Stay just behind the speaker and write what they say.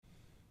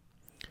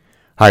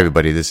Hi,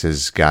 everybody. This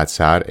is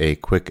Saad. A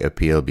quick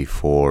appeal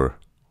before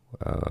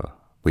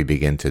we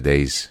begin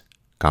today's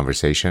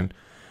conversation.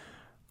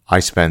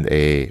 I spend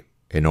an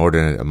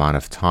inordinate amount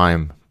of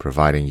time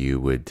providing you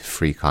with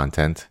free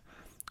content.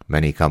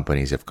 Many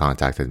companies have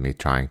contacted me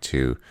trying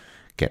to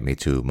get me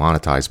to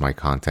monetize my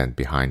content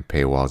behind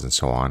paywalls and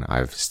so on.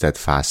 I've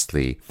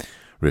steadfastly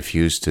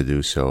refused to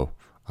do so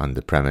on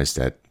the premise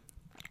that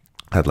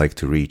I'd like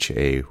to reach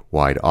a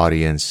wide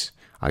audience.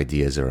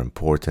 Ideas are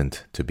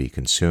important to be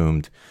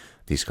consumed.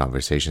 These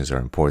conversations are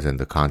important.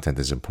 The content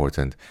is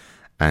important.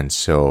 And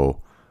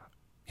so,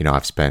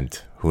 I've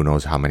spent who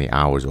knows how many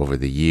hours over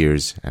the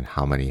years and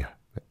how many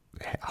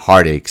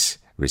heartaches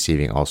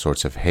receiving all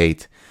sorts of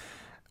hate,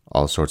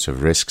 all sorts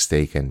of risks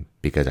taken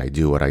because I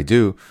do what I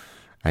do.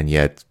 And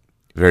yet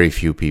very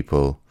few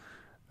people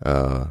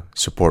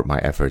support my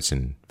efforts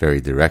in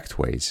very direct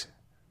ways,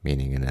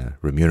 meaning in a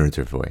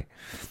remunerative way.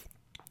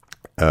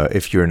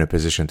 If you're in a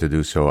position to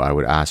do so, I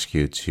would ask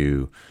you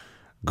to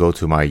go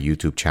to my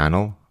YouTube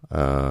channel.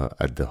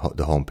 At the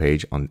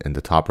homepage, in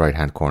the top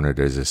right-hand corner,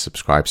 there's a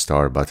subscribe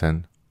star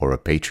button or a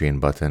Patreon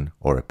button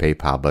or a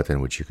PayPal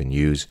button, which you can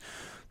use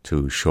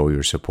to show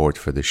your support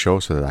for the show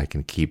so that I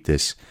can keep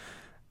this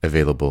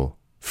available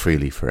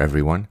freely for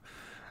everyone.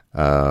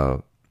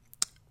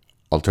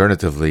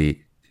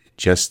 Alternatively,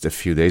 just a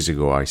few days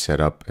ago, I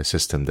set up a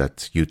system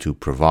that YouTube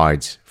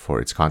provides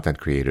for its content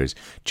creators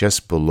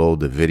just below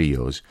the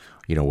videos,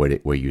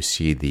 where you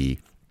see the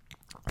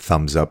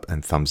thumbs up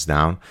and thumbs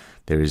down.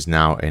 There is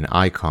now an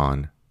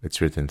icon.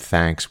 It's written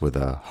thanks with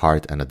a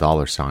heart and a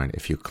dollar sign.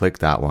 If you click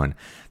that one,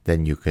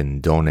 then you can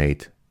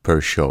donate per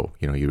show.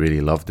 You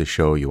really love the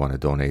show, you want to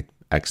donate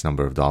X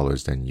number of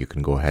dollars, then you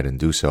can go ahead and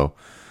do so.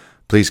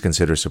 Please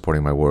consider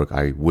supporting my work.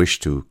 I wish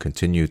to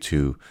continue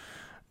to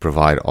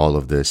provide all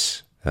of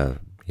this,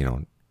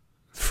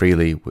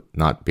 freely,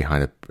 not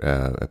behind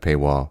a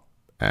paywall.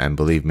 And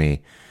believe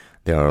me,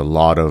 there are a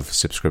lot of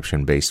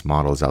subscription-based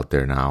models out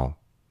there now.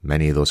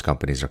 Many of those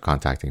companies are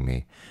contacting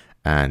me.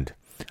 And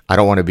I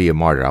don't want to be a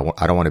martyr.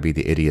 I don't want to be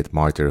the idiot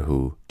martyr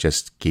who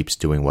just keeps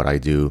doing what I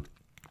do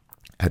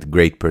at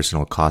great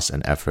personal cost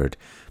and effort,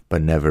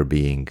 but never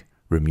being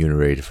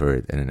remunerated for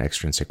it in an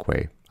extrinsic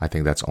way. I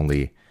think that's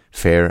only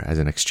fair as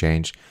an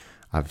exchange.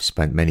 I've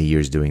spent many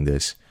years doing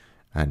this,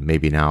 and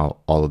maybe now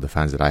all of the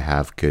fans that I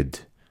have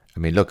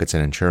look, it's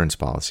an insurance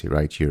policy,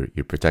 right? You're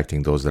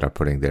protecting those that are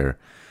putting their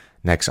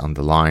necks on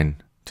the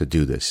line to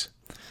do this.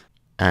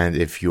 And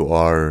if you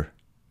are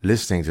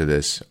listening to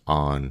this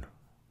on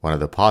one of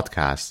the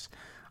podcasts,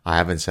 I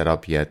haven't set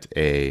up yet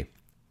a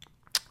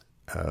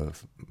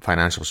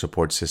financial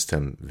support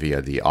system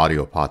via the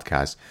audio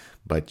podcast,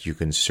 but you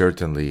can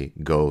certainly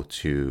go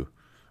to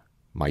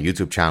my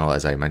YouTube channel,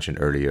 as I mentioned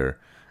earlier,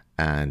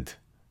 and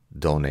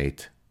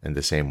donate in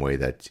the same way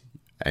that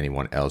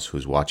anyone else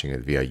who's watching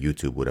it via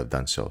YouTube would have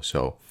done so.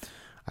 So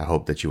I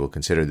hope that you will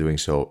consider doing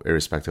so,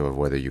 irrespective of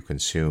whether you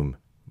consume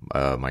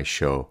my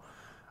show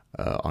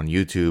on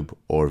YouTube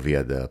or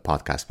via the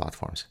podcast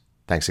platforms.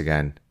 Thanks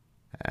again.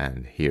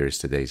 And here's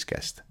today's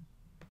guest.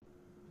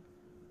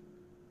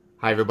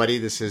 Hi, everybody.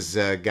 This is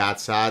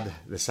Saad,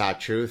 the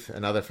Saad Truth.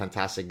 Another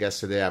fantastic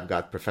guest today. I've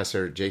got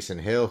Professor Jason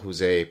Hill, who's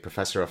a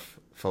professor of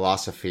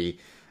philosophy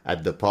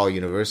at DePaul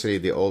University,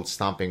 the old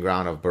stomping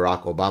ground of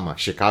Barack Obama,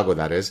 Chicago,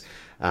 that is.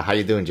 How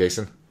you doing,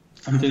 Jason?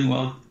 I'm doing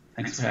well.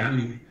 Thanks for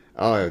having me.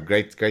 Oh,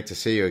 great to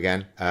see you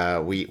again.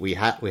 We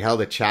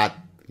held a chat.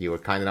 You were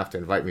kind enough to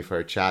invite me for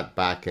a chat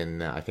back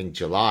in, I think,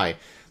 July,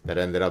 that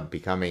ended up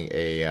becoming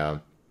a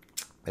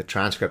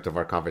transcript of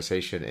our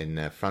conversation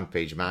in Front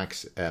Page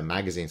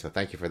magazine. So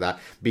thank you for that.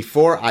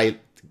 Before I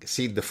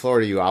cede the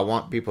floor to you, I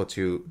want people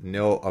to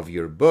know of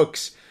your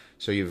books.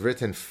 So you've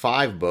written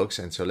 5 books,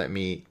 and so let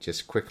me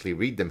just quickly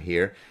read them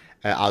here.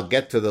 I'll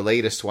get to the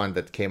latest one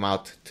that came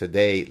out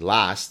today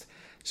last.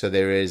 So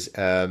there is,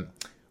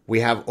 We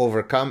Have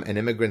Overcome, An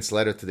Immigrant's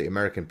Letter to the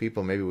American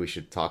People. Maybe we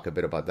should talk a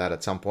bit about that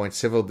at some point.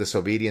 Civil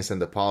Disobedience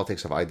and the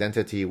Politics of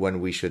Identity, When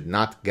We Should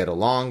Not Get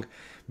Along.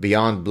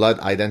 Beyond Blood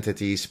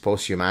Identities,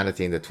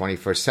 Post-Humanity in the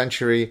 21st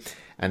Century.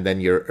 And then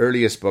your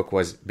earliest book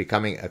was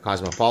Becoming a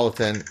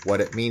Cosmopolitan,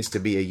 What It Means to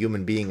Be a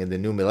Human Being in the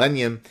New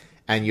Millennium.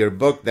 And your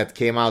book that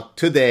came out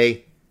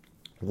today,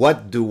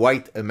 What Do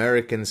White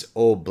Americans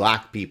Owe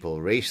Black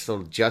People?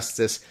 Racial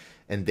Justice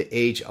in the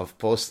Age of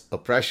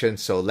Post-Oppression.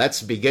 So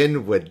let's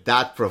begin with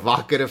that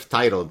provocative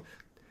title.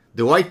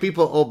 Do white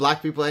people owe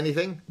black people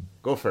anything?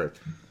 Go for it.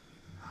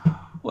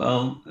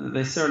 Well,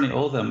 they certainly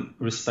owe them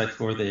respect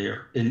for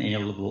their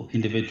inalienable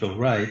individual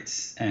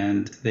rights,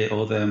 and they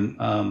owe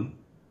them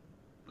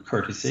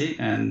courtesy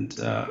and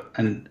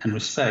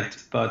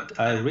respect. But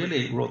I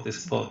really wrote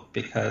this book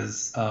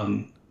because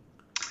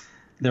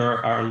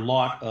there are a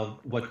lot of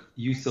what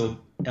you so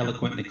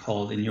eloquently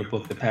called in your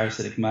book, The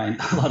Parasitic Mind,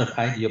 a lot of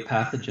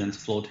ideopathogens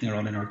floating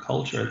around in our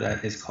culture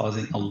that is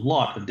causing a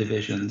lot of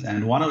divisions.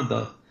 And one of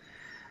the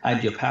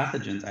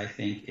ideopathogens, I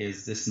think,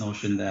 is this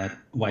notion that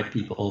white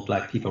people owe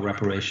black people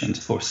reparations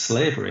for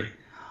slavery,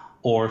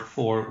 or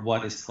for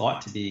what is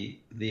thought to be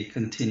the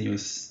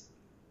continuous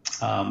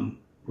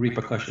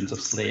repercussions of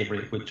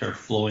slavery, which are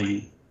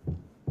flowing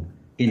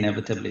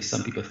inevitably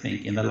some people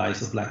think in the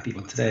lives of Black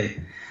people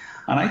today.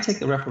 And I take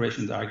the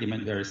reparations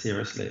argument very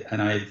seriously.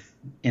 And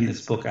in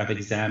this book, I've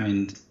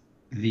examined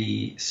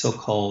the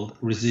so-called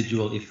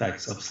residual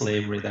effects of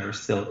slavery that are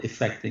still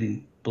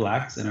affecting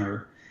Blacks,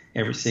 and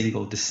every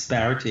single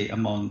disparity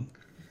among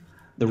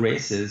the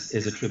races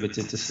is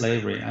attributed to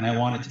slavery. And I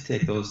wanted to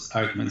take those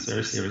arguments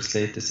very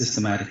seriously, to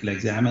systematically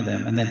examine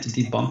them, and then to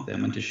debunk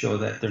them and to show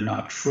that they're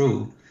not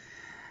true,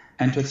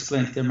 and to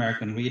explain to the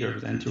American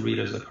readers and to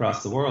readers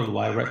across the world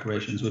why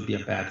reparations would be a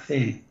bad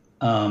thing,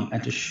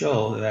 and to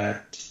show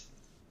that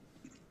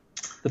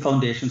the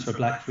foundations for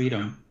Black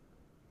freedom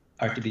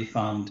are to be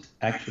found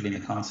actually in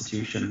the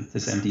Constitution, the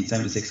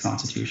 1776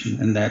 Constitution,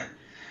 and that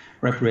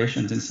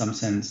reparations in some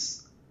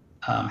sense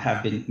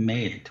have been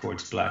made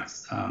towards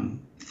Blacks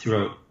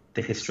throughout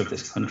the history of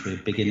this country,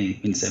 beginning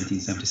in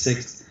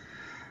 1776,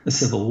 the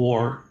Civil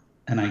War,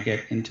 and I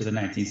get into the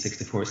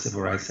 1964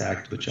 Civil Rights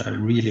Act, which I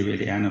really,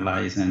 really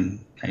analyze, and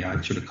I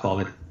actually call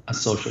it a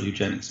social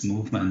eugenics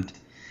movement,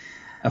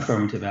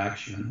 affirmative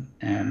action,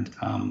 and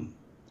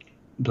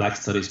Black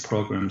studies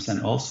programs,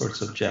 and all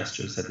sorts of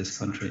gestures that this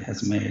country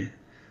have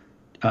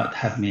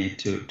made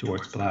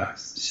towards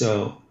Blacks.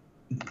 So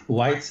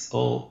whites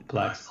owe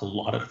Blacks a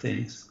lot of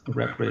things.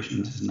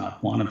 Reparations is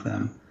not one of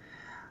them.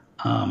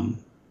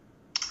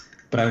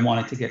 But I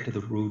wanted to get to the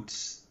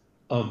roots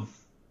of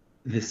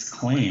this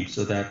claim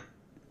so that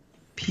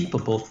people,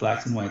 both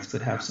Blacks and whites,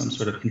 could have some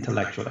sort of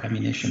intellectual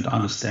ammunition to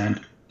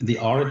understand the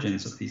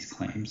origins of these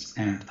claims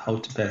and how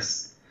to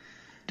best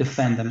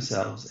defend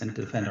themselves and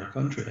defend our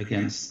country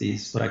against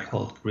these, what I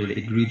call really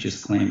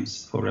egregious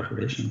claims for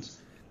reparations.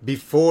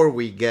 Before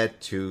we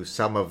get to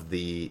some of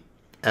the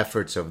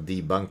efforts of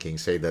debunking,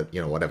 say that,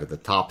 whatever the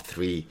top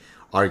 3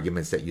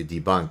 arguments that you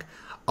debunk,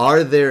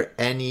 are there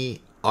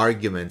any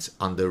arguments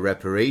on the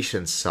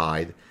reparations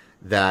side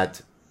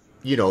that,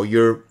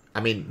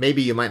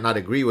 maybe you might not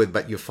agree with,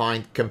 but you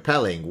find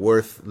compelling,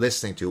 worth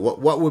listening to?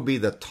 What would be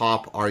the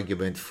top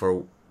argument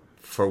for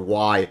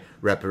why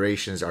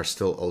reparations are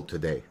still owed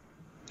today?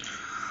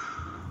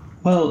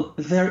 Well,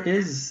 there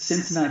is,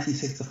 since the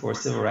 1964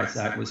 Civil Rights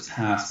Act was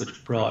passed,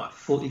 which brought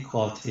full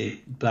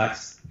equality,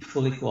 Blacks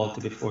full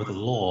equality before the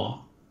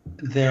law,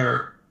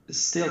 there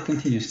still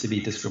continues to be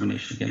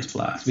discrimination against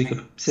Blacks. We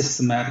could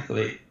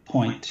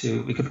point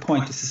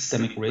to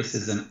systemic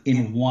racism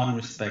in one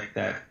respect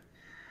that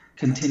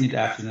continued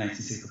after the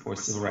 1964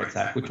 Civil Rights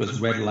Act, which was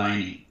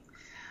redlining.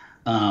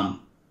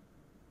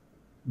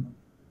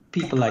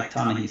 People like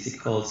Ta-Nehisi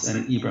Coates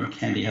and Ibram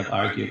Kendi have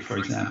argued, for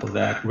example,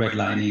 that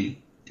redlining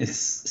is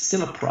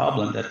still a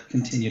problem that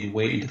continued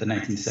way into the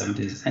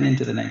 1970s and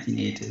into the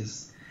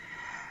 1980s.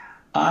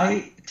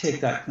 I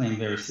take that claim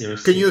very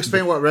seriously. Can you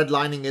explain what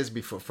redlining is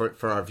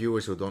for our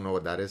viewers who don't know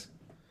what that is?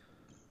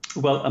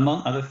 Well,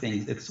 among other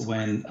things, it's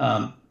when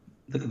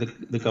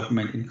the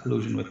government, in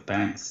collusion with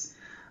banks,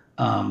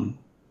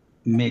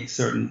 make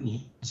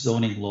certain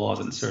zoning laws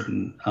and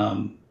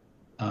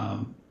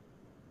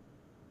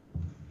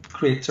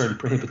create certain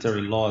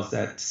prohibitory laws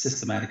that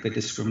systematically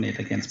discriminate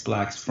against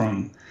Blacks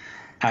from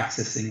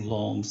accessing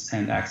loans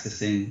and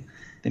accessing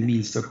the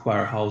means to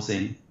acquire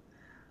housing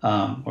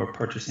or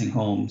purchasing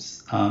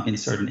homes in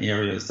certain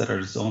areas that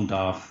are zoned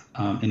off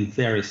in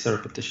very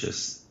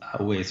surreptitious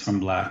ways from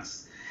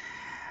Blacks.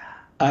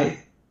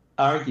 I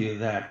argue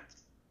that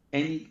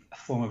any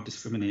form of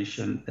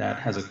discrimination that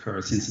has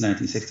occurred since the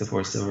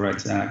 1964 Civil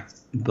Rights Act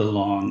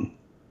belong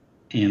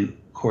in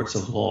courts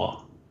of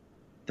law.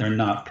 They're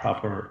not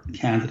proper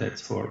candidates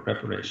for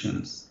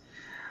reparations.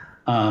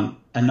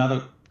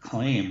 Another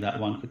claim that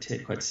one could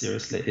take quite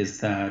seriously is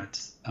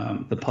that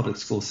the public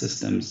school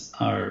systems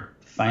are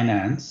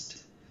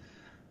financed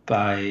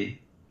by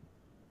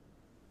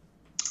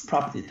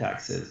property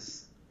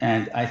taxes.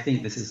 And I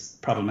think this is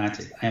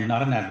problematic. I am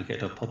not an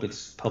advocate of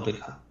public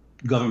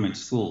government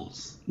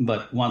schools,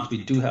 but once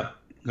we do have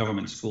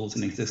government schools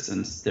in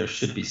existence, there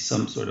should be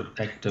some sort of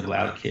equitable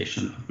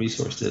allocation of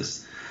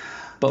resources.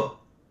 But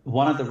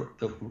one of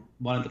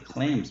the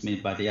claims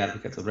made by the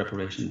advocates of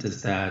reparations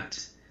is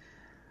that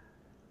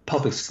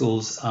public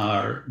schools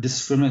are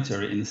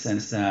discriminatory in the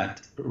sense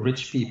that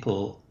rich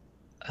people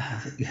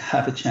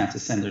have a chance to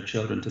send their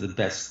children to the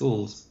best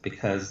schools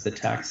because the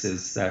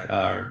taxes that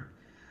are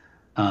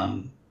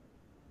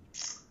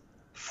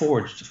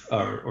forged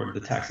or the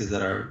taxes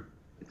that are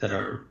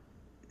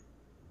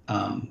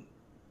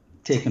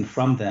taken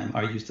from them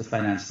are used to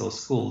finance those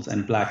schools,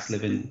 and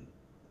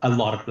a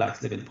lot of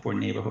Blacks live in poor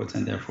neighborhoods,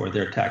 and therefore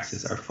their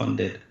taxes are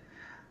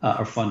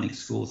funding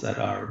schools that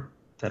are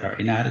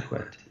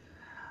inadequate.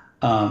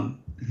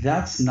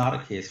 That's not a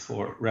case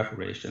for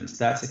reparations.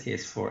 That's a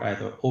case for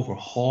either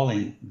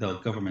overhauling the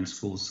government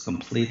schools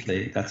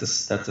completely. That's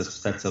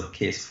a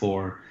case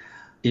for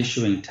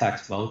issuing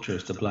tax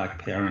vouchers to Black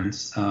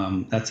parents.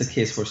 That's a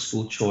case for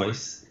school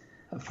choice,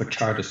 for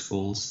charter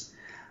schools.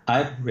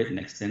 I've written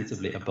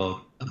extensively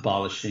about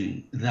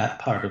abolishing that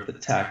part of the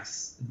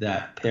tax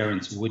that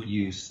parents would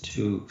use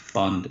to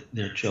fund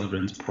their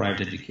children's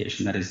private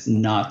education that is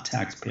not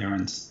tax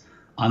parents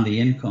on the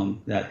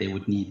income that they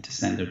would need to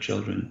send their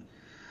children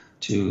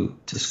to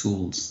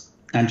schools.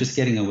 and just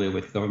getting away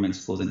with government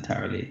schools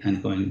entirely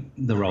and going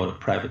the route of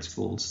private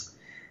schools.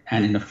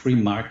 And in a free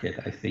market,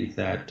 I think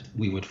that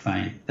we would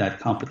find that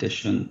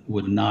competition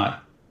would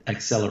not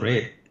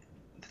accelerate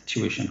the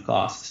tuition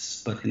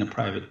costs, but in a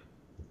private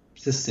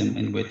system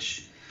in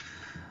which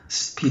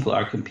people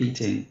are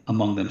competing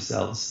among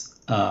themselves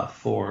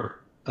for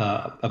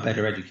a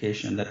better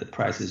education, that the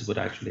prices would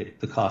actually,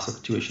 the cost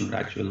of tuition would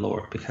actually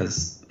lower,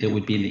 because it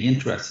would be in the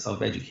interest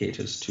of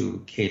educators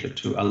to cater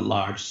to a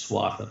large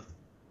swath of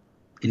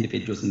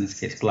individuals, in this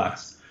case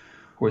blacks,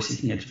 who are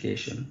seeking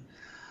education.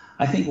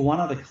 I think one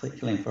other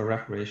claim for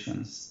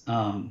reparations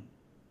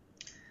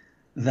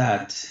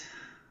that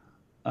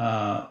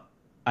I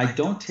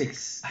don't take,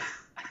 it's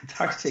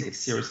hard to take it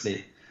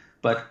seriously,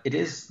 but it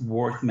is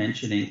worth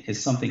mentioning,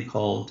 is something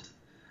called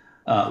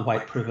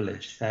white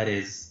privilege. That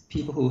is,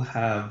 people who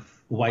have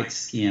white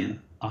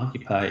skin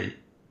occupy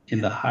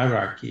in the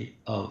hierarchy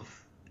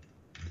of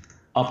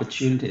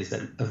opportunities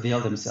that avail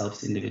themselves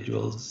to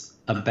individuals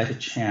a better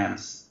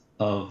chance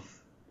of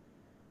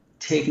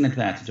taking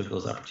advantage of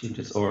those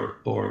opportunities, or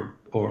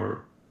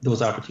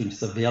those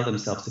opportunities avail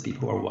themselves to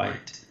people who are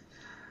white.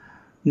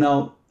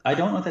 Now, I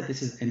don't know that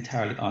this is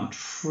entirely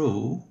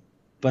untrue,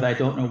 but I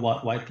don't know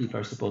what white people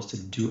are supposed to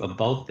do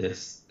about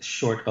this,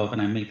 short of,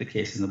 and I make the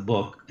case in the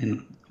book,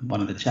 in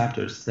one of the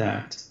chapters,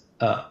 that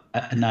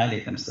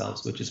annihilate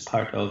themselves, which is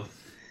part of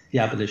the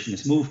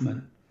abolitionist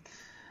movement.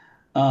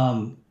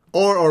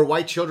 Or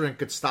white children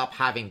could stop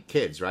having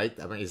kids, right?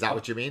 I mean, is that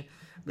what you mean?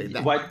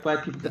 White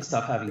people could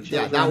stop having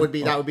children. Yeah, that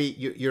would be.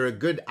 You're a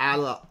good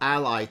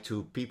ally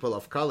to people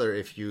of color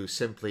if you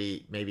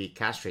simply maybe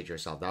castrate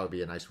yourself. That would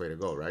be a nice way to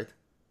go, right?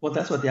 Well,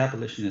 that's what the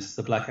abolitionists,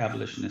 the black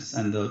abolitionists,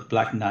 and the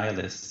black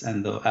nihilists,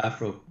 and the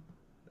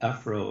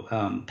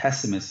Afro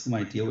pessimists whom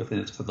I deal with in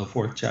it for the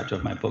fourth chapter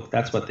of my book,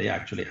 that's what they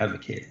actually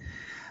advocate.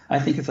 I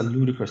think it's a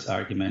ludicrous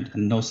argument,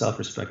 and no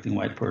self-respecting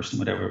white person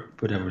would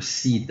ever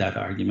cede that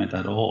argument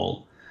at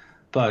all.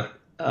 But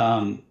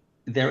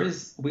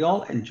we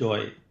all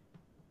enjoy,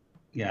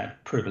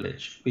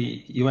 privilege.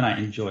 You and I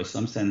enjoy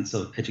some sense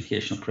of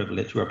educational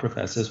privilege. We're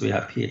professors. We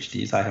have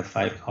PhDs. I have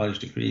 5 college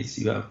degrees.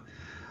 You have,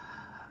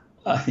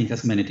 I think,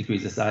 as many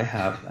degrees as I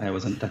have. I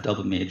was a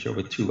double major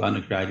with 2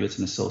 undergraduates,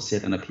 an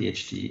associate, and a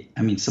PhD.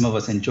 I mean, some of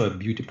us enjoy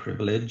beauty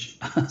privilege.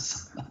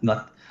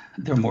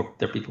 There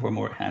are people who are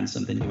more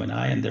handsome than you and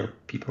I, and there are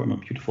people who are more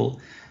beautiful.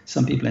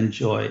 Some people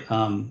enjoy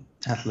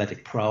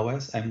athletic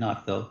prowess. I'm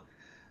not the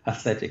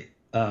athletic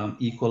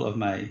equal of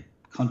my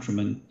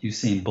countryman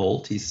Usain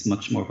Bolt. He's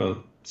much more of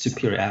a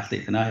superior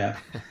athlete than I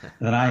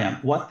am.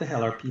 What the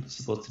hell are people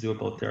supposed to do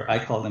about I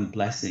call them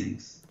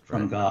blessings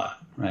from God,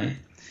 right?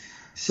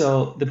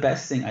 So the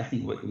best thing I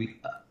think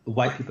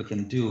white people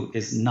can do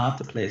is not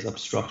to place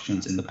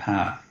obstructions in the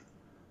path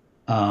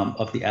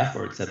of the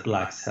efforts that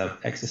blacks have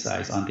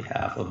exercised on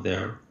behalf of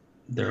their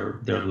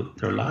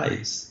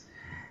lives,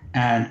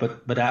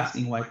 but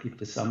asking white people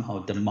to somehow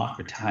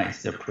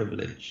democratize their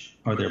privilege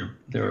or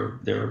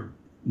their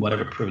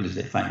whatever privilege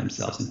they find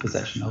themselves in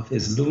possession of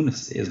is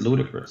lunacy, is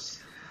ludicrous.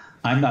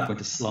 I'm not going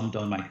to slum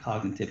down my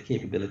cognitive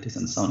capabilities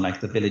and sound like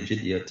the village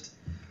idiot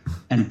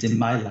and dim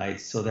my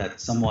lights so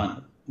that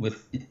someone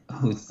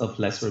who's of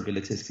lesser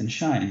abilities can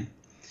shine.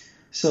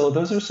 So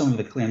those are some of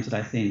the claims that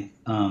I think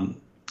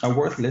are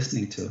worth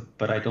listening to,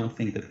 but I don't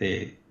think that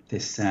they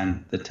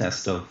stand the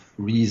test of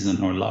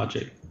reason or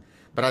logic.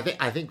 But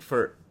I think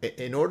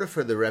in order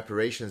for the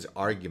reparations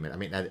argument, I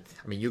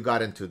mean, you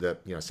got into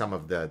some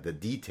of the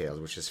details,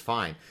 which is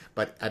fine.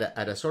 But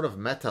at a sort of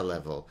meta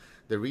level,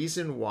 the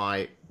reason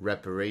why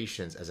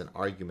reparations as an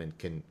argument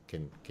can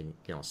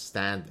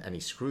stand any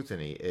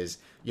scrutiny is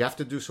you have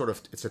to do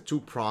it's a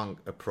 2-pronged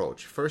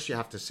approach. First, you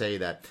have to say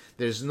that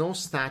there's no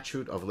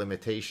statute of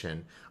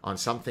limitation on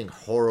something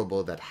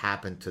horrible that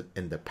happened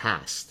in the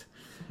past.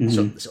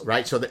 Mm-hmm.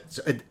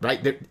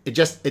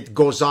 It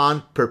goes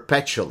on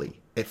perpetually.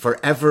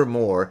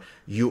 Forevermore,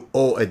 you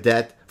owe a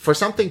debt for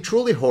something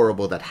truly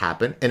horrible that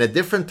happened in a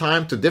different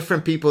time to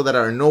different people that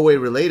are in no way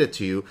related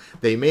to you.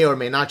 They may or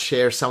may not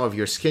share some of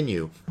your skin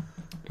hue.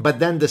 But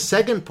then the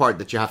second part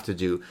that you have to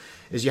do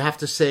is you have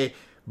to say,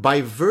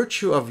 by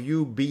virtue of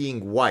you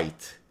being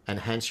white, and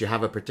hence you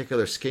have a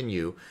particular skin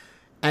hue,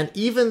 and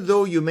even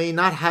though you may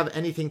not have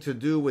anything to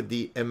do with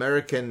the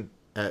American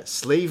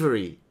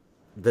slavery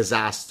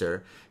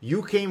disaster,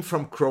 you came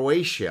from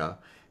Croatia,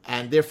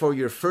 and therefore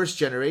you're first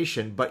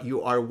generation, but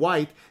you are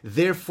white,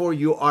 therefore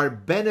you are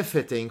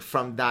benefiting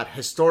from that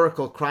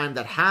historical crime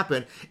that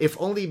happened, if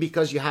only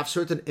because you have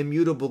certain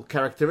immutable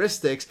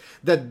characteristics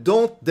that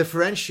don't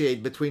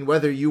differentiate between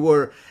whether you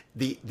were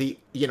the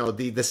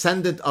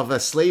descendant of a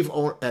slave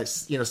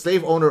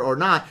owner or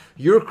not.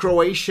 You're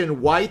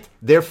Croatian white,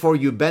 therefore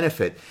you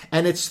benefit.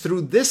 And it's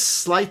through this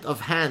sleight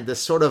of hand,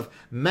 this sort of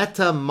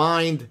meta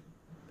mind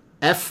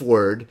F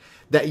word,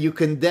 that you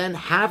can then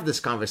have this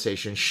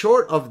conversation.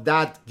 Short of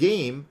that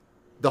game,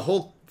 the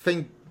whole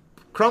thing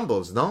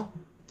crumbles, no?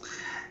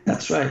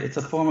 That's right. It's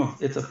a form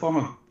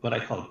of what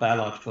I call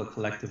biological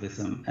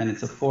collectivism, and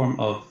it's a form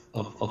of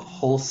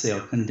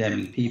wholesale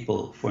condemning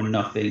people for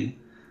nothing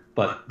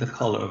but the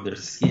color of their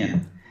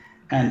skin.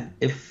 And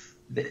if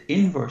the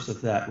inverse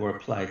of that were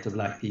applied to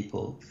black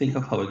people, think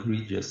of how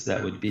egregious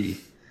that would be.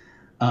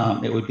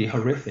 It would be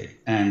horrific.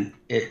 And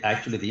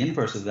the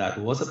inverse of that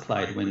was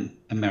applied when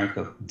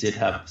America did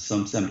have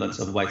some semblance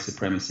of white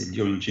supremacy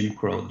during Jim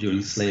Crow,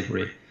 during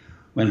slavery,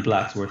 when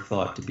blacks were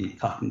thought to be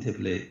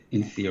cognitively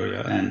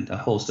inferior and a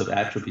host of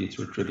attributes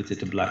were attributed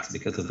to blacks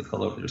because of the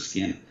color of their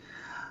skin.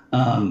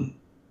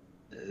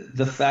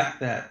 The fact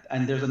that,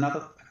 and there's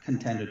another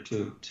contender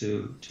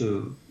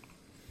to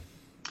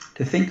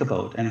think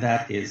about, and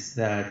that is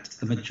that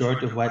the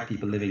majority of white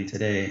people living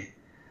today,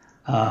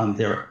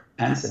 their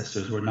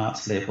ancestors were not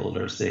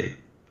slaveholders.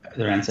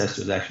 Their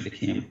ancestors actually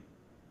came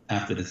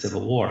after the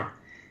Civil War.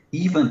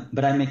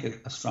 But I make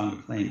a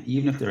stronger claim,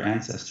 even if their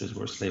ancestors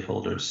were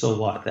slaveholders, so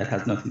what? That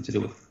has nothing to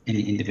do with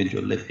any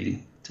individual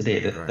living today.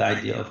 The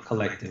idea of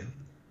collective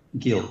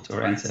guilt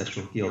or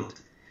ancestral guilt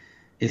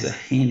is a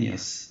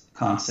heinous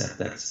concept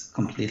that's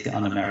completely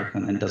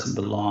un-American and doesn't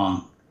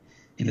belong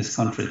in this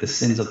country. The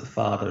sins of the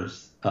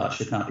fathers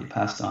should not be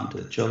passed on to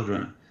the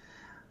children.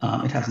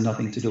 It has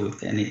nothing to do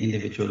with any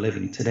individual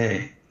living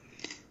today.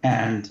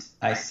 And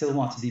I still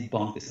want to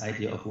debunk this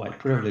idea of white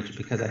privilege,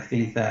 because I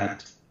think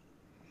that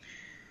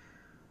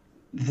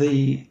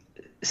the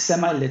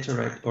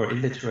semi-literate or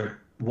illiterate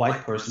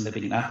white person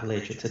living in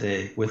Appalachia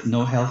today with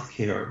no health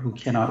care, who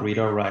cannot read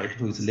or write,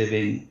 who's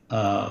living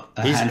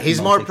he's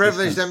more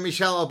privileged than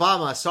Michelle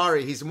Obama.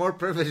 Sorry, he's more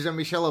privileged than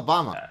Michelle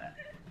Obama.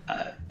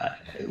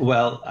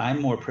 Well,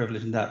 I'm more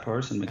privileged than that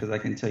person, because I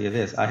can tell you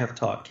this. I have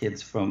taught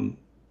kids from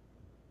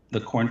the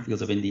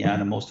cornfields of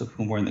Indiana, most of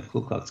whom were in the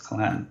Ku Klux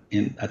Klan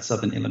at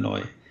Southern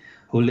Illinois,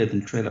 who lived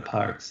in trailer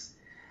parks.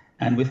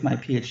 And with my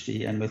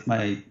PhD and with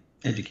my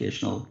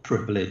educational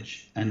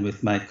privilege and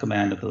with my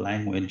command of the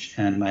language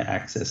and my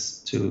access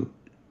to,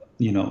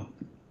 to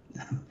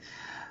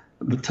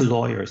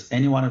lawyers,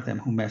 any one of them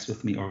who messed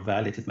with me or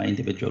violated my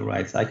individual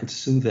rights, I could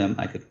sue them,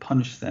 I could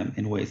punish them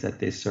in ways that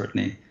they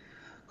certainly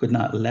could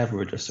not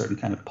leverage a certain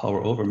kind of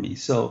power over me.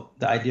 So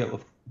the idea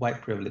of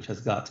white privilege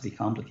has got to be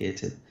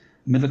complicated.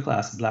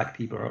 Middle-class black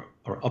people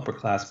or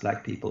upper-class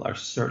black people are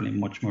certainly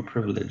much more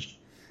privileged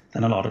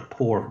than a lot of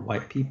poor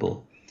white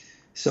people.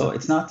 So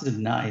it's not to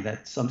deny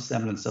that some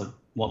semblance of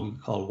what we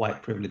call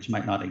white privilege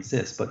might not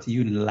exist, but to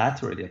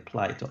unilaterally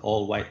apply to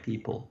all white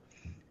people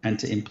and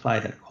to imply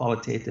that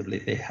qualitatively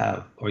they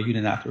have, or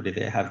unilaterally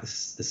they have the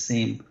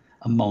same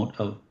amount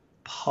of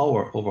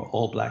power over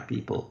all black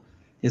people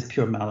is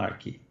pure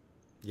malarkey.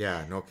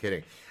 Yeah, no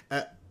kidding.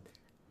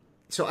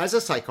 So as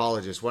a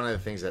psychologist, one of the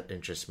things that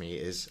interests me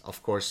is,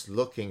 of course,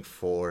 looking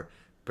for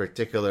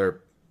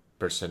particular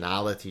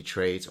personality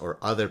traits or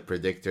other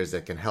predictors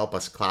that can help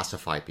us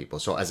classify people.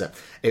 So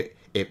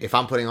if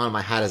I'm putting on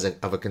my hat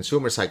of a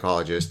consumer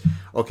psychologist,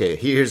 okay,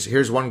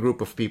 here's one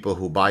group of people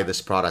who buy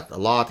this product a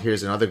lot.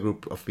 Here's another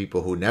group of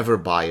people who never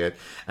buy it.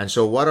 And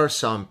so what are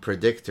some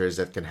predictors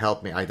that can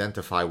help me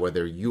identify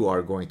whether you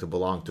are going to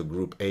belong to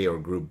group A or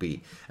group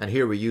B? And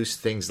here we use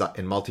things like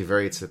in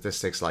multivariate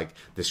statistics like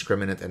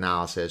discriminant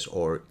analysis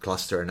or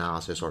cluster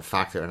analysis or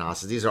factor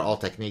analysis. These are all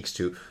techniques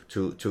to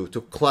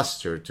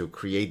cluster, to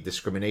create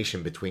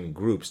discrimination between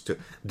groups.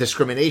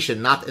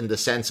 Discrimination not in the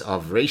sense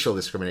of racial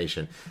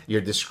discrimination.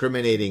 You're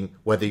discriminating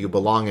whether you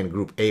belong in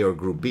group A or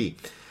group B.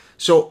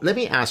 So let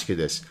me ask you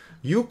this.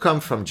 You come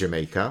from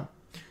Jamaica.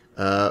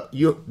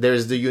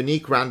 There's the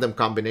unique random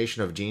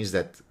combination of genes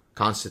that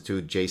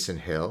constitute Jason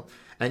Hill.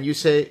 And you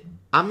say,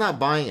 I'm not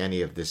buying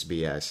any of this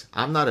BS.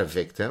 I'm not a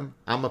victim.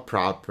 I'm a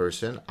proud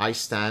person. I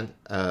stand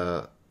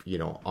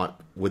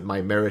with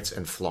my merits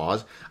and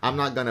flaws. I'm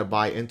not going to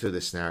buy into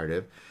this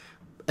narrative.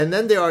 And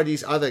then there are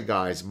these other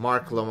guys,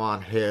 Mark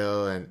Lamont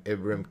Hill and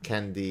Ibram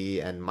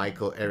Kendi and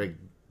Michael Eric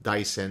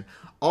Dyson,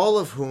 all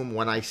of whom,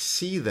 when I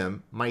see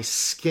them, my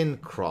skin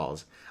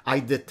crawls. I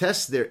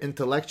detest their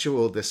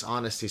intellectual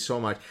dishonesty so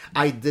much.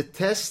 I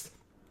detest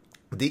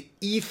the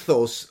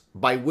ethos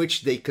by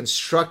which they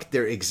construct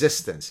their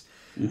existence.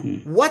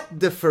 Mm-hmm. What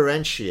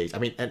differentiates? I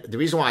mean, and the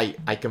reason why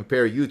I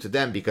compare you to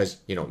them, because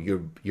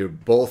you're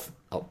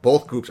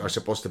both groups are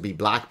supposed to be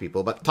black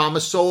people, but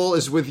Thomas Sowell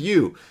is with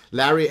you,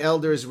 Larry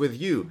Elder is with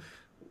you.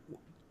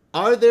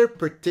 Are there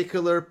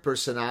particular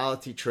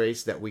personality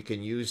traits that we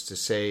can use to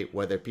say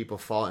whether people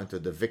fall into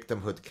the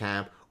victimhood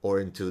camp or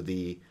into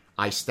the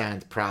I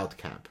stand proud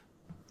camp?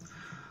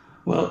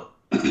 Well,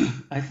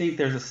 I think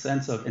there's a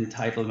sense of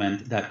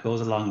entitlement that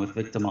goes along with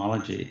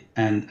victimology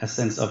and a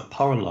sense of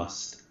power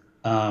lust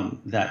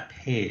that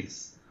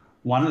pays.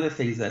 One of the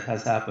things that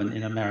has happened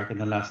in America in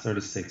the last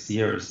 36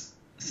 years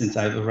since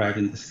I've arrived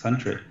in this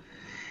country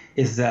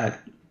is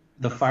that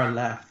the far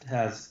left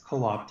has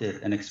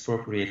co-opted and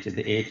expropriated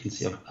the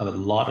agency of a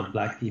lot of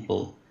black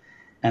people.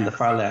 And the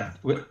far left,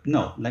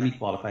 no, let me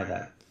qualify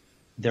that.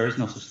 There is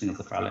no such thing as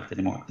the far left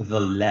anymore. The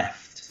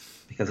left,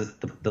 because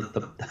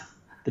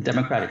the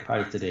Democratic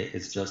Party today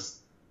is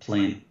just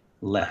plain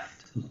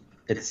left.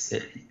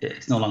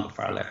 It's no longer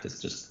far left. It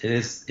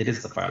is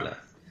the far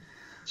left.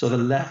 So the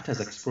left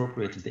has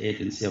expropriated the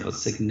agency of a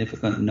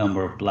significant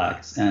number of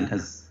blacks and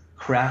has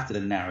crafted a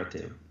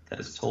narrative that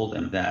has told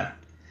them that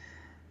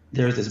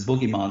there's this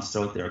boogie monster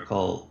out there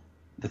called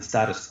the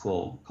status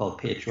quo,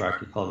 called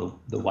patriarchy, called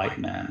the white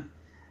man,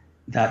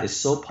 that is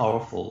so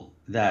powerful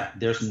that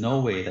there's no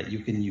way that you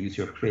can use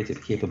your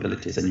creative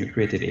capabilities and your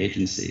creative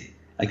agency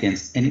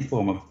against any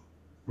form of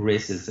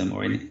racism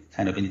or any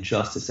kind of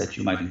injustice that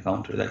you might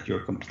encounter, that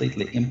you're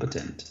completely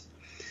impotent,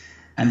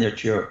 and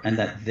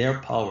that their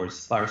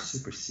powers far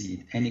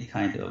supersede any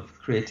kind of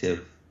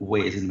creative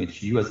ways in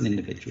which you as an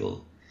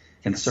individual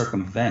can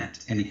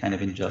circumvent any kind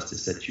of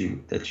injustice that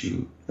you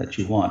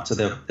want. So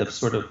they've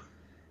sort of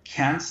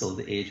canceled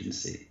the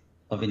agency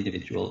of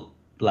individual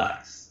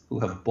blacks who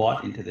have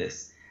bought into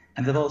this,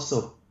 and they've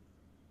also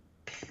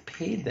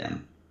paid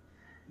them.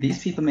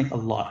 These people make a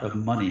lot of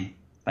money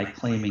by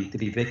claiming to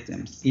be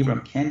victims.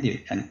 Ibram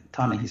Kendi and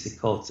Ta-Nehisi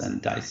Coates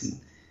and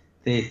Dyson,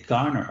 they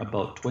garner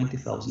about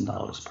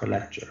 $20,000 per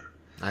lecture.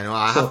 I know.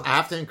 I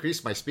have to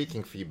increase my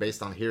speaking fee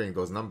based on hearing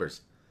those numbers.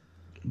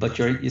 But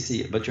you're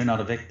not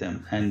a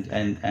victim, and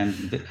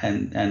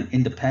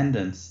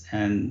independence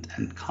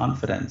and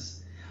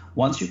confidence.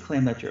 Once you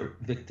claim that you're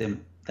a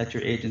victim, that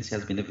your agency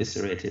has been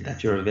eviscerated,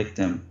 that you're a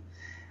victim,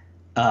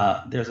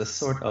 there's a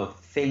sort of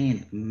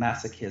feigned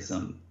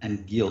masochism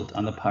and guilt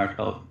on the part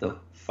of the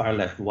far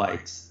left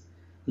whites,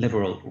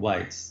 liberal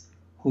whites,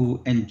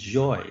 who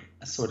enjoy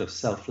a sort of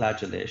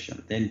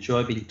self-flagellation. They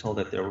enjoy being told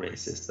that they're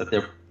racist, that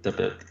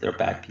they're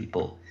bad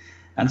people.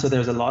 And so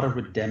there's a lot of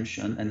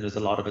redemption and there's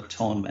a lot of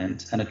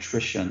atonement and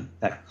attrition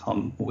that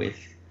come with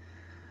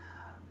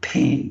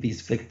paying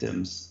these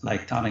victims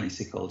like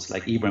Ta-Nehisi Coates,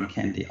 like Ibram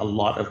Kendi, a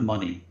lot of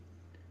money.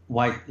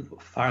 White,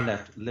 far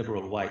left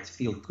liberal whites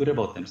feel good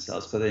about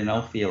themselves because they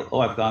now feel, oh,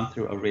 I've gone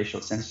through a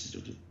racial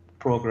sensitivity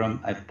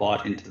program. I've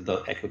bought into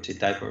the equity,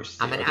 diversity.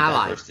 I'm an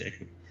ally.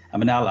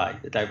 I'm an ally.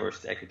 The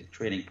diversity, equity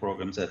training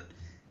programs that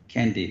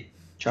Kendi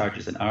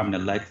charges an arm and a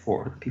leg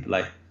for. People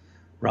like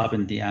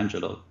Robin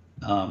DiAngelo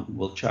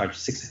will charge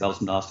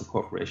 $60,000 to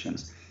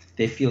corporations.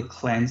 They feel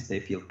cleansed. They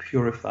feel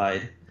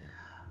purified.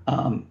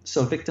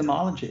 So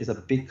victimology is a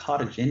big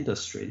cottage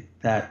industry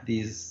that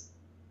these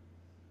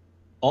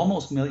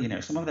almost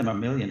millionaires, some of them are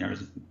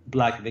millionaires,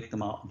 black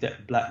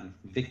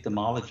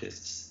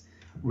victimologists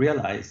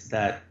realize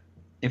that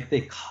if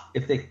they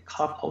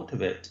cop out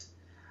of it,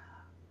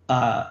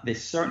 they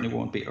certainly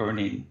won't be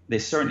earning. They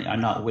certainly are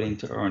not willing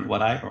to earn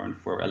what I earn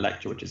for a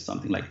lecture, which is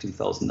something like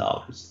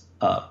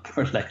 $2,000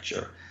 per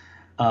lecture.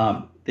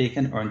 They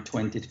can earn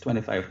 $20,000 to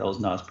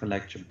 $25,000 per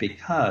lecture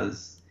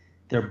because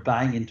they're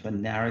buying into a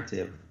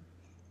narrative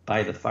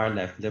by the far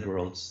left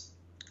liberals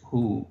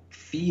who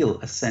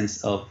feel a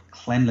sense of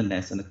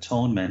cleanliness and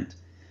atonement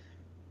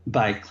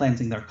by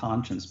cleansing their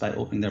conscience, by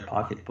opening their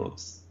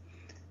pocketbooks.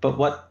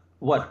 But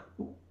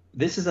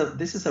this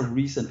is a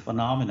recent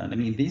phenomenon. I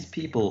mean, these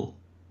people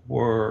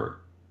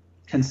were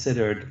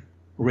considered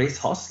race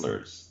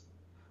hustlers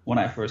when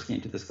I first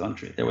came to this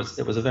country. There was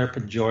a very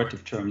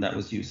pejorative term that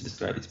was used to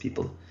describe these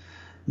people.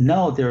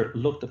 Now they're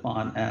looked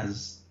upon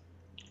as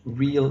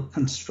real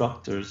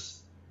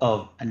constructors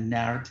of a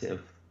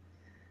narrative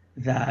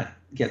that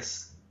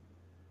gets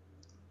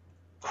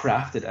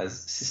crafted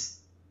as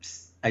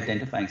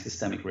identifying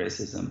systemic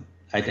racism,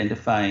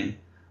 identifying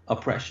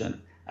oppression,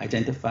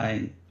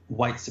 identifying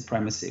white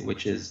supremacy,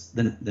 which is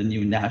the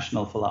new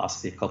national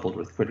philosophy coupled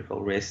with critical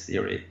race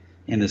theory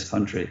in this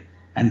country.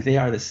 And they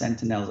are the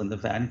sentinels and the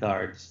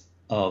vanguards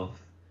of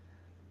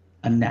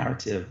a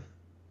narrative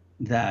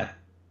that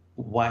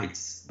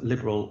whites,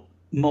 liberal,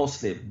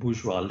 mostly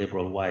bourgeois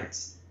liberal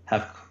whites,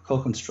 have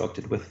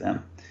co-constructed with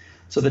them.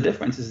 So the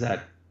difference is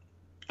that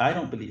I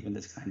don't believe in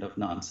this kind of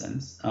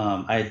nonsense.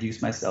 I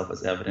adduce myself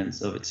as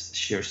evidence of its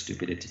sheer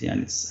stupidity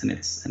and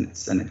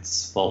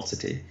its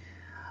falsity.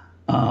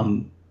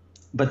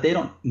 But they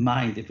don't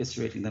mind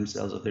eviscerating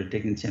themselves of their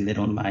dignity, and they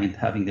don't mind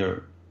having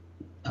their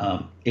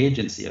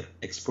agency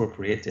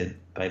expropriated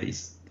by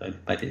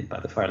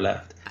the far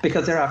left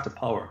because they're after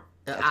power.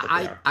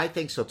 I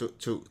think so.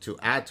 To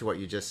add to what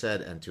you just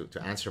said and to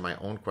answer my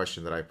own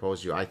question that I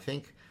posed you, I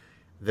think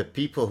the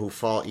people who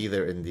fall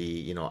either in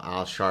the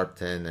Al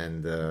Sharpton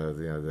and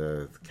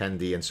the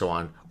Kendi and so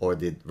on, or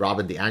the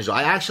Robin DiAngelo,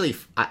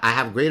 I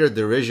have greater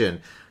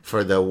derision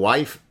for the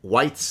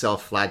white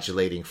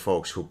self-flagellating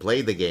folks who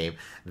play the game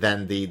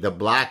than the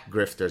black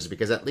grifters,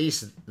 because at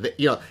least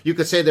you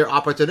could say they're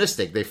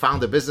opportunistic. They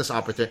found a business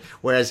opportunity,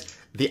 whereas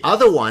the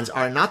other ones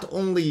are not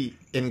only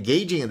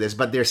engaging in this,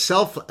 but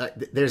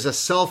there's a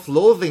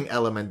self-loathing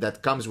element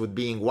that comes with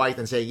being white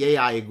and say,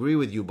 yeah, I agree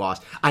with you,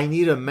 boss. I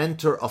need a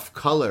mentor of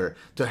color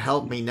to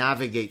help me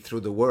navigate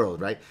through the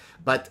world, right?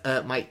 But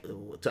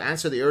to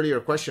answer the earlier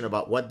question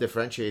about what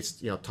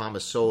differentiates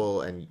Thomas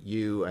Sowell and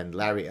you and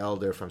Larry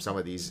Elder from some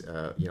of these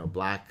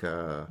black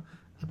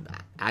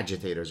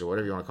agitators or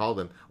whatever you want to call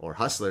them, or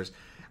hustlers,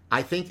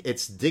 I think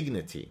it's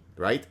dignity,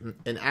 right?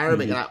 In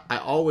Arabic, mm-hmm.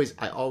 and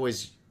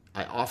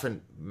I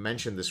often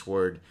mention this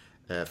word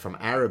from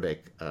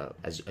Arabic,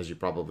 as you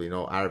probably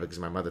know, Arabic is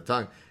my mother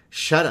tongue.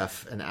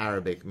 Sharaf in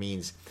Arabic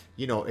means,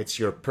 it's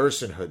your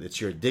personhood,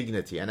 it's your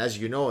dignity. And as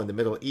you know, in the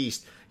Middle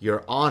East,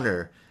 your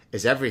honor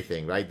is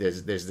everything, right?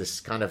 There's this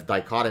kind of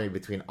dichotomy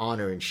between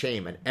honor and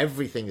shame, and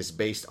everything is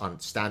based on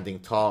standing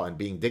tall and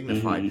being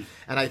dignified.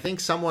 And I think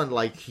someone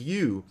like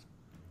you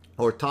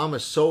or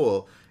Thomas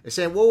Sowell is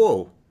saying,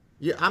 whoa,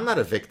 I'm not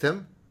a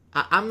victim.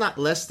 I'm not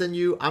less than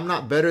you. I'm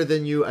not better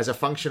than you as a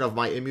function of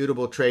my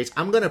immutable traits.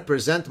 I'm going to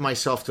present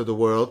myself to the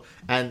world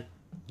and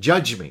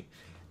judge me.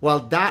 Well,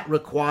 that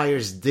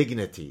requires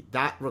dignity.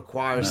 That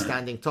requires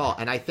standing tall.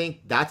 And I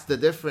think that's the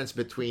difference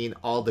between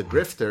all the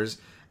grifters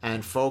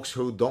and folks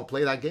who don't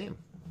play that game.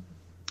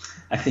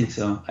 I think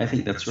so. I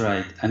think that's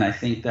right. And I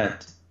think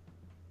that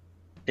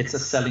it's a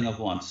selling of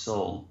one's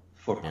soul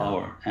for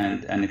power.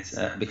 And it's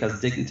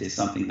because dignity is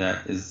something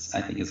that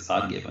I think is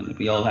God-given.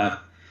 We all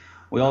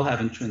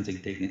have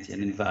intrinsic dignity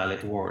and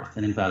invalid worth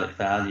and invalid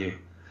value.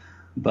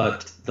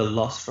 But the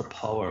lust for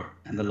power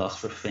and the lust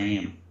for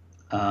fame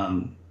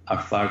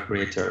are far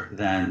greater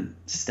than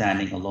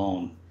standing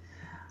alone.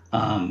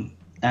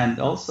 And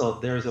also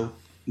there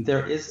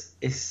is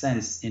a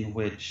sense in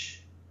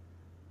which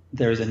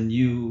there is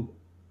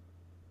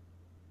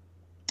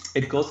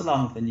it goes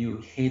along with a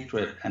new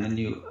hatred and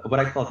what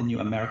I call the new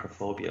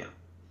Americophobia,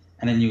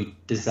 and a new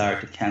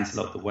desire to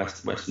cancel out the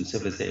Western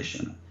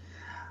civilization.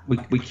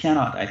 We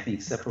cannot, I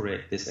think,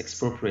 separate this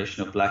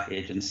expropriation of Black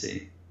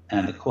agency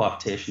and the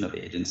co-optation of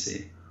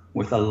agency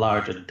with a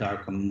larger,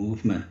 darker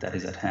movement that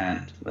is at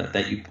hand,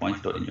 that you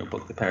pointed out in your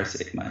book, The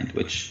Parasitic Mind,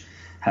 which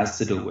has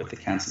to do with the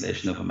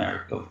cancellation of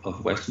America,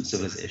 of Western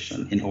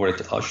civilization, in order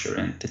to usher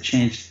in, to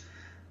change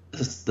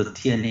the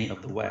DNA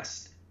of the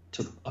West,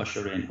 to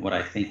usher in what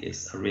I think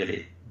is a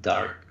really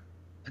dark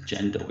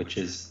agenda, which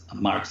is a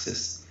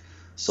Marxist,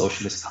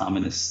 socialist,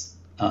 communist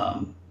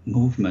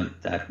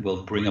movement that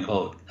will bring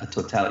about a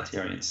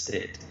totalitarian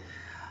state.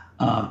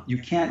 You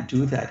can't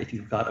do that if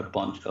you've got a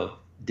bunch of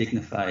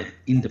dignified,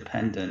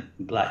 independent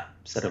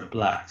set of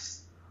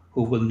Blacks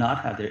who will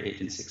not have their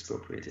agency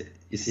expropriated.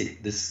 You see,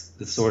 this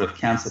sort of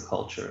cancel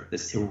culture,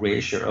 this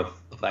erasure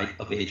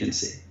of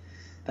agency,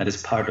 that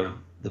is part of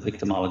the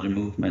victimology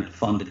movement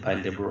funded by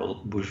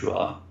liberal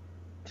bourgeois,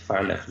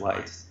 far left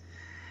whites,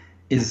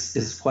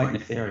 is quite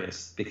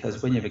nefarious,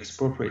 because when you've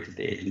expropriated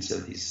the agency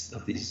of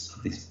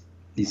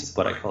these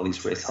what I call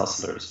these race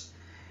hustlers,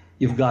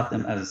 you've got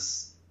them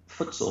as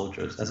foot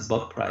soldiers, as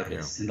buck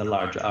privates in the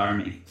larger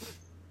army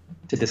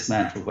to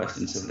dismantle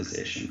Western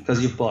civilization,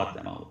 because you bought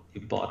them out.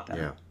 You bought them.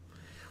 Yeah.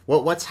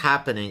 Well, what's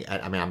happening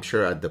I'm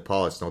sure at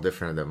DePaul it's no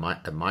different than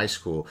at my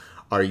school.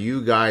 Are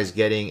you guys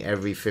getting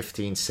every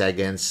 15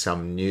 seconds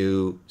some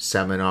new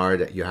seminar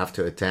that you have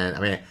to attend? I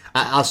mean,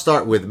 I'll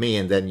start with me,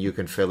 and then you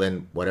can fill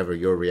in whatever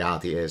your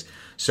reality is.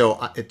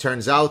 So it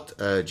turns out,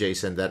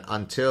 Jason, that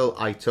until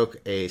I took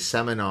a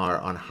seminar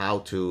on how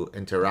to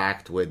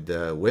interact with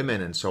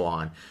women and so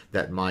on,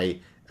 that my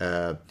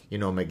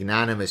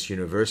magnanimous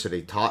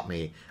university taught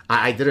me.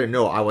 I didn't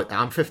know.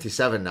 I'm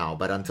 57 now,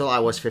 but until I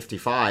was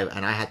 55,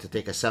 and I had to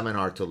take a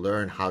seminar to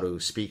learn how to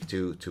speak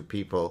to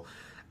people.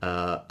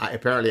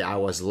 Apparently, I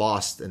was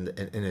lost in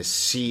a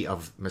sea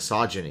of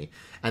misogyny.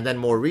 And then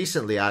more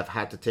recently, I've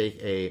had to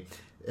take a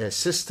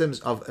systems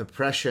of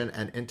oppression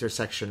and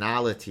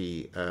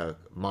intersectionality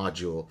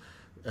module.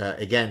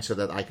 Again, so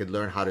that I could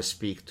learn how to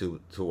speak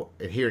to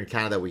here in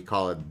Canada we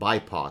call it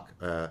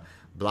BIPOC,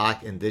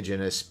 Black,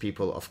 Indigenous,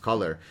 people of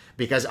color.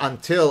 Because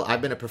until I've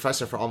been a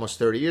professor for almost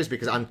 30 years,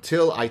 because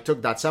until I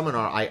took that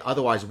seminar, I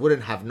otherwise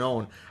wouldn't have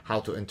known how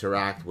to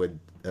interact with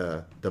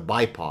the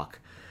BIPOC.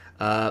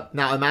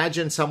 Now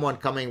imagine someone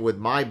coming with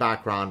my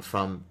background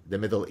from the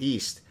Middle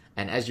East,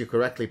 and as you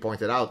correctly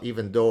pointed out,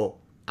 even though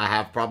I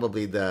have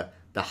probably the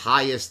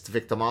highest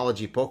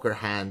victimology poker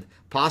hand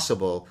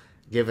possible,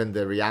 given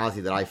the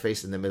reality that I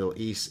faced in the Middle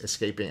East,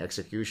 escaping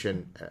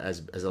execution as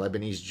a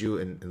Lebanese Jew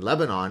in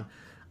Lebanon,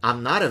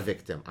 I'm not a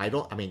victim.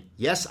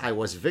 Yes, I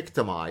was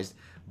victimized,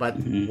 but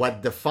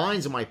what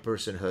defines my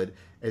personhood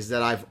is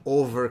that I've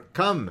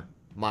overcome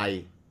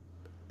my,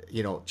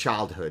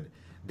 childhood.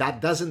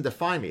 That doesn't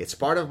define me. It's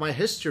part of my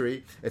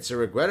history. It's a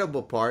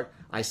regrettable part.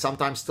 I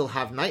sometimes still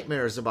have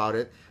nightmares about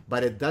it,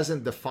 but it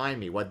doesn't define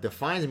me. What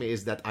defines me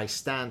is that I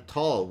stand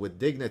tall with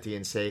dignity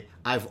and say,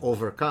 I've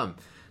overcome.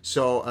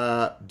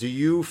 So do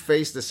you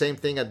face the same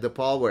thing at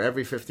DePaul, where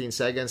every 15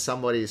 seconds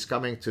somebody is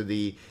coming to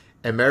the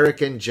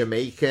American,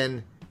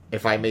 Jamaican,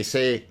 if I may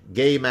say,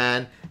 gay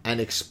man, and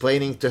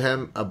explaining to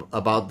him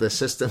about the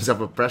systems of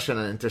oppression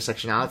and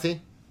intersectionality?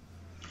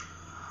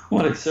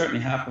 Well, it certainly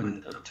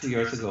happened 2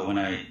 years ago when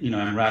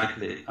I'm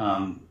radically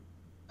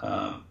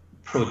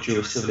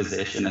pro-Jewish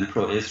civilization and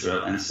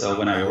pro-Israel, and so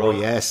when I wrote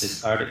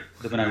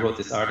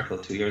this article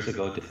 2 years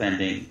ago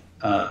defending,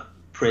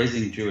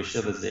 praising Jewish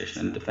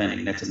civilization and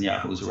defending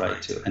Netanyahu's right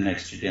to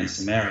annex Judea and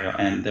Samaria,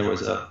 and there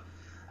was a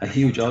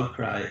huge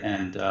outcry,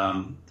 and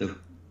the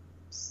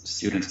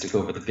students took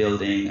over the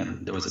building,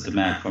 and there was a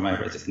demand for my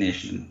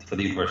resignation, for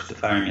the university to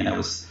fire me, and I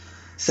was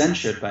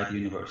censured by the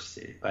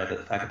university, by the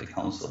faculty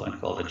council,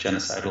 and called a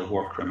genocidal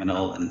war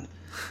criminal and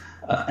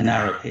an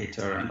Arab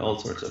hater, and all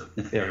sorts of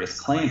nefarious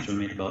claims were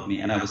made about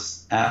me. And I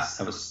was asked,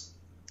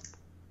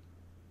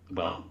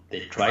 they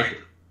tried to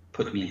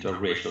put me into a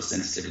racial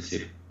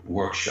sensitivity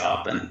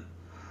workshop and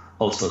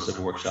all sorts of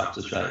workshops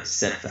which I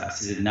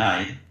steadfastly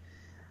denied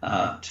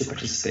to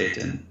participate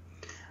in.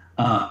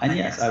 And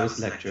yes, I was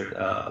lectured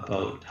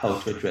about how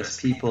to address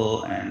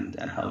people and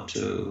how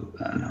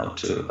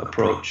to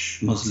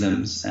approach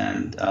Muslims,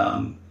 and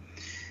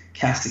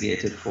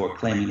castigated for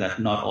claiming that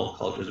not all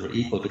cultures were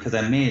equal, because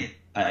I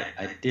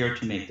dared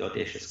to make the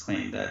audacious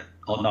claim that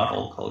not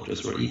all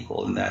cultures were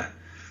equal, and that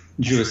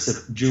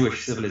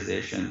Jewish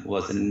civilization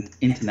was an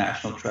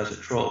international treasure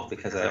trove,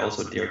 because I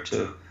also dared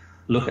to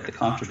look at the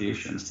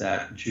contributions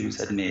that Jews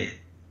had made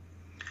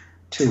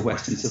to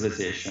Western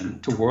civilization,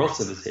 to world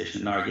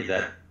civilization, and argue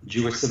that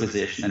Jewish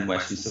civilization and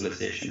Western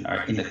civilization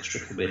are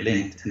inextricably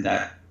linked, and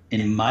that,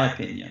 in my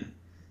opinion,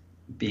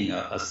 being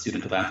a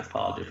student of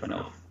anthropology for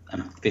now,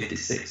 I'm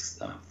 56,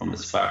 from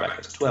as far back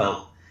as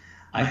 12,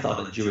 I thought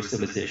that Jewish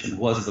civilization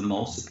was the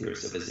most superior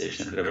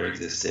civilization that ever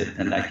existed,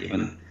 and that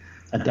given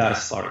a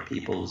diasporic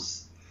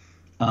people's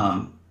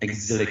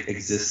exilic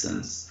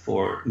existence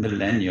for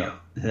millennia,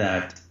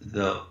 that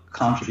the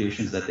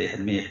contributions that they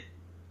had made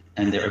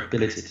and their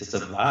ability to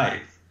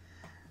survive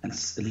and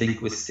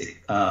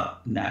linguistic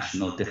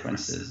national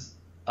differences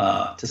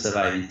to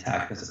survive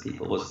intact as a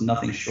people was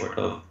nothing short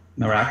of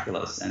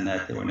miraculous, and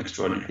that they were an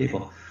extraordinary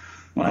people.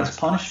 Well, I was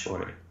punished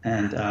for it,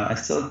 and I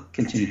still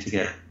continue to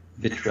get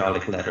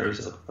vitriolic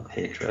letters of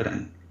hatred,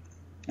 and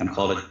I'm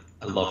called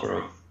a lover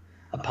of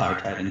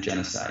apartheid and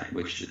genocide,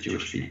 which the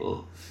Jewish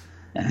people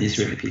and the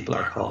Israeli people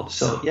are called.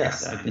 So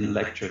yes, I've been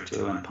lectured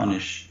to and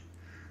punished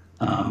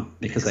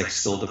because I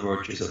extol the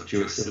virtues of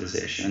Jewish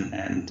civilization,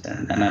 and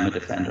I'm a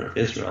defender of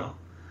Israel.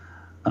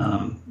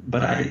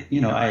 But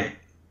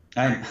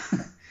I'm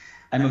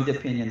I'm of the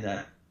opinion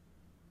that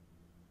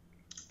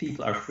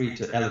people are free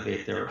to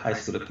elevate their high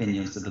school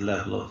opinions to the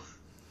level of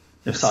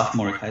their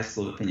sophomoric high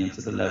school opinions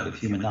to the level of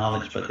human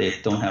knowledge, but they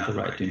don't have the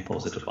right to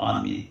impose it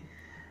upon me.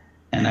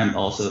 And I'm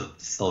also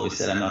always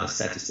said I'm not a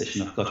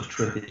statistician of gutter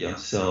trivia,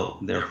 so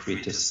they're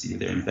free to spew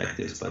their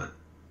invectives.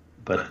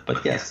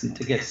 But yes,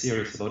 to get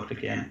serious about it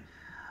again,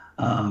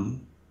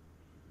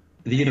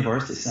 the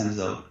university sends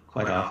out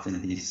quite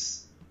often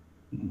these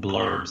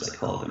blurbs, I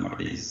call them, or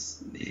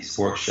these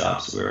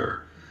workshops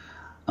where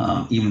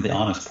even the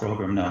honors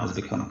program now has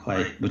become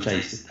quite, which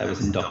I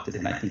was inducted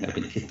in. I think I've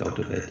been kicked out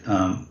of it.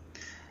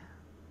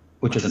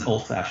 Which is an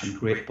old-fashioned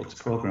great books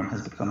program,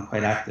 has become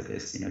quite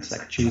activist. It's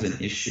like choose an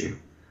issue,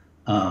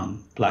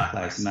 Black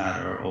Lives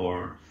Matter,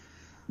 or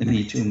the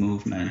Me Too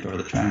movement, or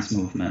the trans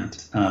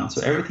movement.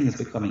 So everything is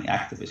becoming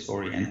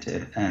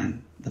activist-oriented,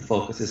 and the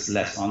focus is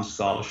less on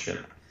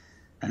scholarship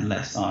and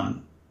less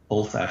on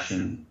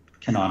old-fashioned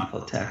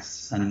canonical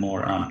texts, and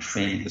more on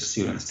training the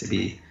students to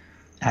be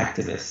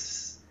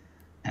activists,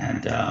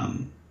 and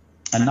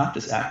not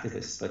just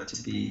activists, but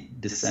to be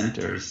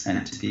dissenters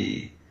and to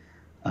be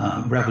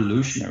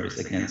revolutionaries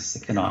against the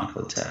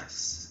canonical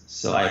texts.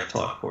 So I have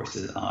taught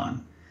courses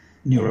on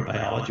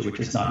neurobiology, which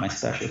is not my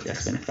specialty. I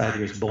spent 5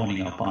 years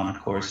boning up on a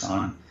course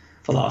on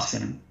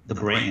philosophy and the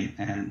brain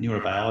and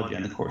neurobiology,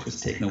 and the course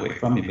was taken away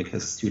from me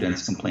because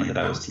students complained that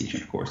I was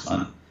teaching a course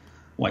on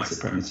white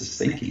supremacist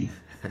thinking.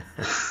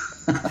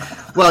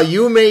 Well,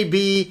 you may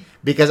be,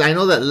 because I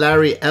know that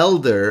Larry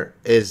Elder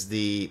is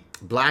the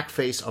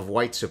blackface of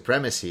white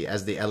supremacy,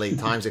 as the LA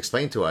Times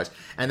explained to us.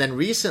 And then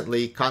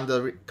recently,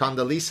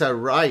 Condoleezza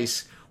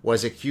Rice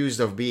was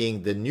accused of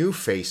being the new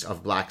face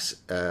of white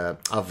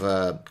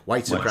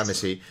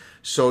supremacy.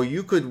 So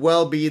you could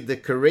well be the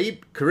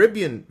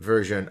Caribbean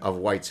version of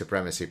white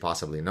supremacy,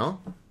 possibly, no?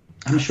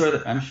 I'm sure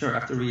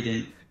after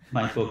reading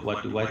my book,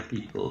 What Do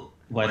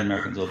White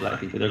Americans Owe Black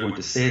People, they're going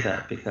to say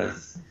that,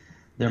 because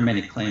there are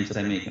many claims that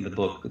I make in the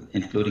book,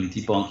 including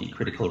debunking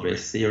critical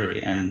race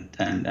theory and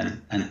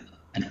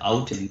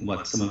outing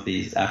what some of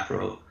these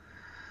Afro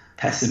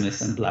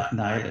pessimists and black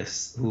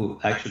nihilists who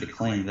actually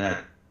claim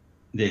that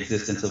the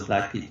existence of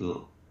black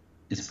people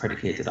is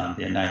predicated on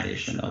the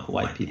annihilation of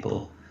white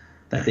people,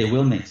 that they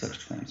will make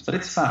such claims. But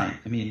it's fine.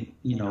 I mean,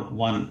 you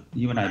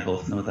and I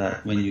both know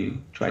that when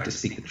you try to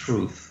speak the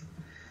truth,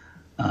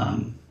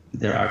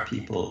 there are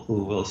people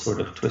who will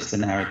sort of twist the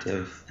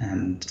narrative,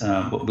 and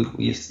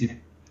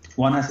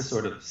one has to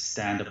sort of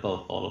stand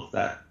above all of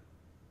that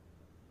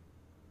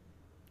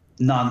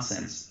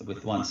nonsense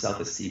with one's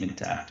self-esteem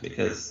intact,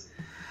 because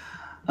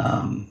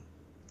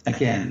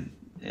again,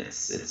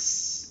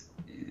 it's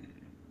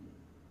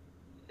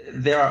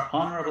there are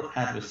honorable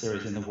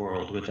adversaries in the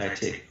world which I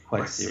take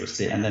quite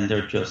seriously, and then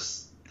they're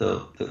just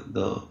the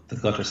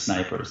gutter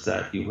snipers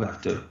that you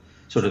have to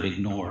sort of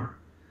ignore.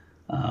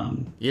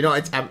 I'm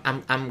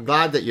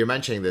glad that you're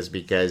mentioning this,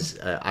 because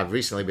I've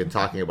recently been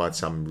talking about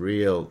some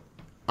real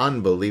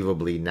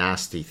unbelievably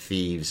nasty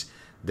thieves,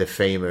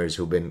 defamers,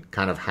 who've been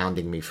kind of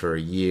hounding me for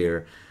a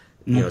year,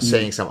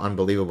 saying some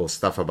unbelievable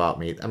stuff about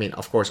me. I mean,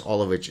 of course,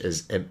 all of which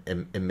is a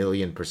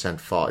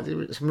 1,000,000% false.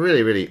 Some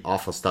really, really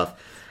awful stuff.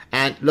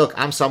 And look,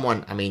 I'm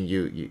someone, I mean,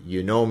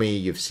 you know me,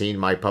 you've seen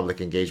my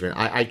public engagement.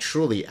 I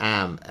truly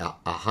am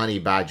a honey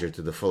badger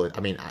to the fullest.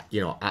 I mean,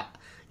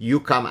 you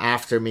come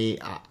after me,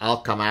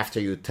 I'll come after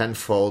you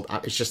tenfold.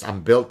 It's just,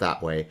 I'm built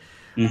that way.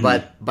 Mm-hmm.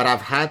 But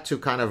I've had to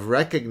kind of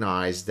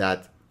recognize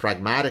that,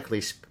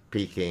 pragmatically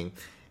speaking,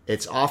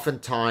 it's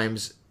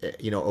oftentimes,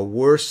 a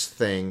worse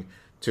thing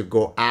to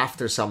go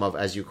after some of,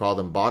 as you call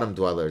them, bottom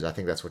dwellers. I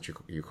think that's what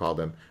you call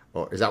them.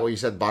 Or is that what you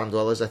said? Bottom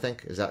dwellers, I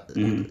think? Is that,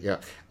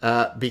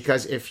 yeah.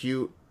 Because if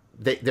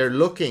they're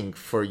looking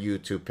for you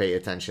to pay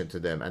attention to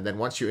them. And then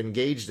once you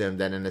engage them,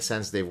 then in a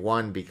sense they've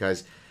won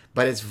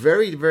but it's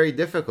very, very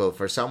difficult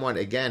for someone,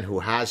 again, who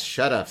has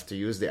sharaf, to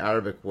use the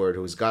Arabic word,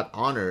 who's got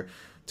honor,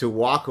 to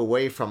walk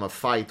away from a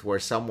fight where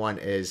someone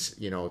is,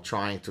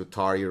 trying to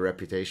tar your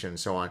reputation and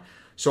so on.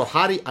 So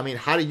how do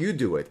you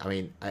do it? I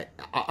mean,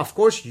 of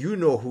course, you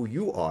know who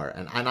you are,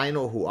 and I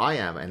know who I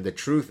am, and the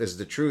truth is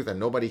the truth, and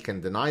nobody can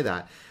deny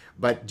that.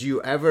 But do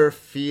you ever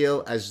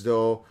feel as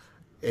though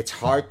it's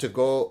hard to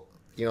go,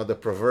 the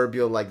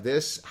proverbial like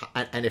this?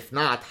 And if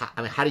not,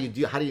 how do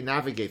you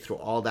navigate through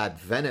all that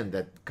venom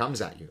that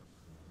comes at you?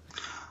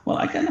 Well,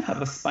 I kind of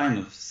have a spine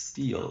of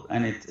steel,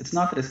 and it's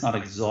not that it's not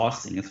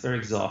exhausting. It's very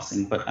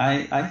exhausting, but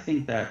I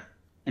think that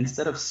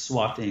instead of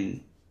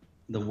swatting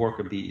the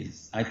worker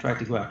bees, I try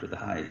to go after the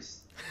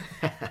hives.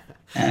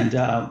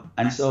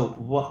 and so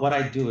what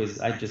I do is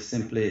I just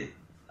simply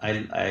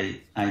I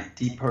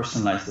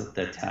depersonalize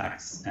the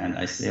attacks, and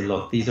I say,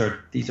 look, these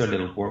are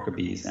little worker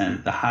bees,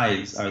 and the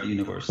hives are the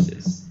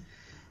universities.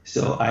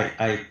 So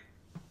I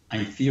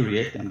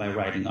infuriate them by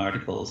writing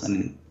articles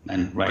and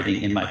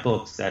writing in my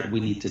books that we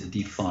need to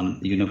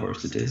defund the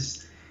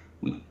universities.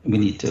 We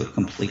need to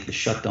completely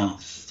shut down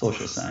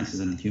social sciences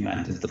and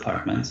humanities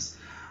departments.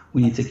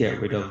 We need to get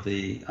rid of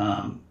the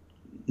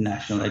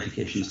National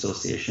Education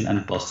Association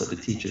and bust up the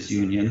teachers'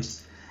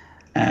 unions,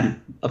 and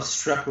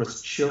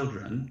obstreperous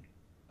children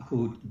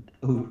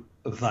who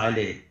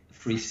violate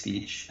free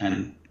speech,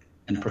 and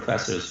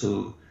professors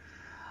who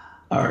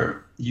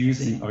are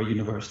using our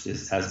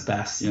universities as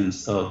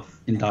bastions of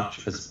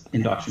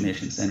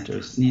indoctrination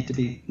centers need to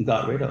be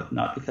got rid of,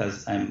 not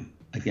because I'm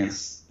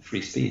against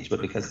free speech,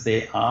 but because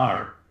they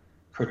are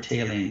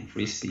curtailing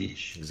free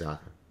speech.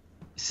 Exactly.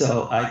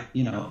 So I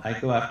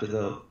go after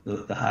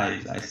the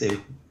hives. I say,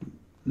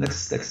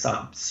 let's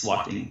stop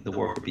swatting the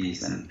worker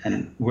bees,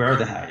 and where are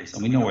the hives?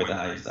 And we know where the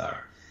hives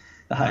are.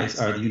 The hives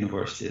are the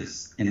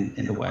universities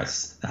in the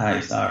West. The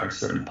hives are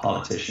certain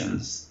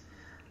politicians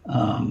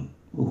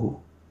who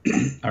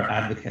are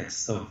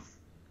advocates of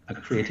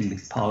creating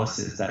these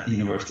policies that the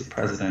university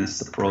presidents,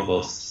 the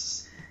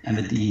provosts, and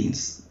the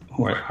deans,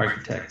 who are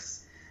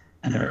architects,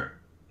 and are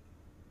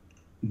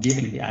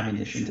giving the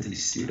ammunition to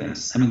these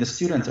students. I mean, the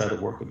students are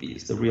the worker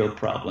bees. The real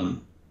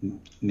problem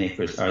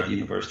makers are the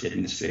university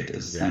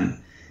administrators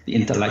and the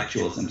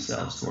intellectuals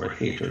themselves, who are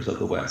haters of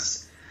the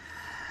West.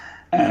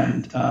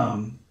 And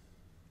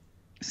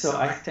so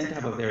I tend to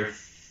have a very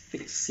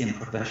thick skin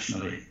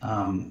professionally.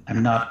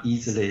 I'm not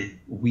easily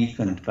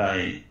weakened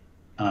by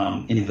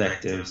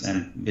invectives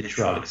and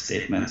vitriolic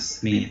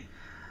statements. I mean,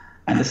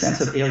 and the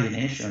sense of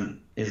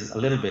alienation is a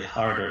little bit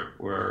harder,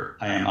 where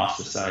I am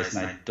ostracized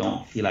and I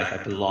don't feel like I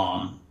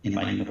belong in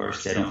my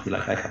university. I don't feel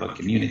like I have a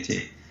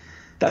community.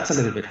 That's a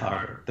little bit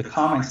harder. The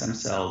comments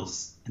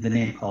themselves, the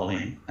name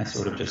calling, I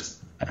can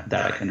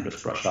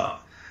just brush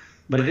off.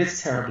 But it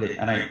is terribly,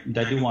 and I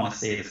do want to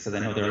say this because I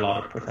know there are a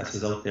lot of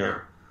professors out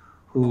there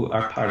who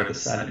are part of the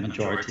silent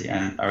majority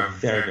and are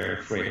very, very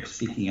afraid of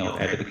speaking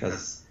out, either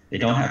because they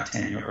don't have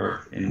tenure,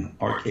 or in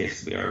our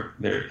case, I've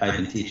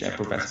been teaching, I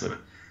profess for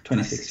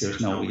 26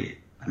 years now.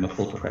 I'm a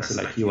full professor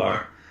like you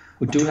are,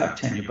 who do have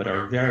tenure but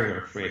are very,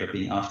 very afraid of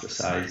being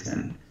ostracized.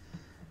 And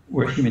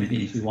we're human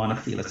beings. We want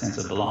to feel a sense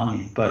of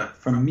belonging. But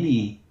for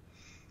me,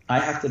 I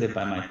have to live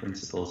by my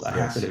principles. I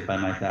have to live by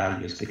my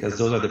values, because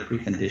those are the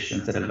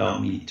preconditions that allow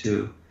me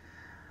to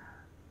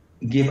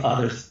give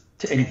others,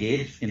 to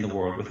engage in the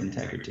world with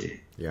integrity.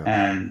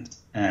 Yeah.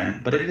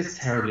 But it is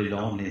terribly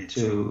lonely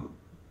to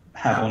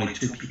have only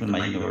 2 people in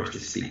my university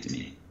speak to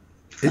me.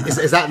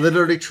 Is that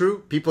literally true?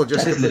 People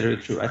just... That is literally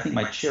true. I think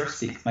my chair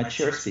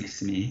speaks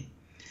to me,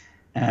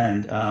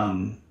 and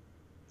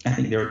I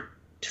think there are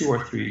 2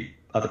 or 3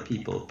 other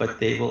people, but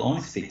they will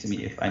only speak to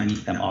me if I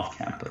meet them off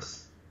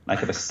campus,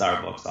 like at a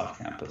Starbucks off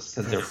campus,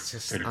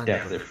 because they're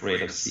deathly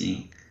afraid of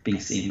being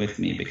seen with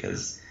me,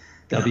 because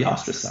they'll be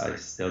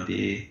ostracized. They'll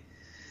be...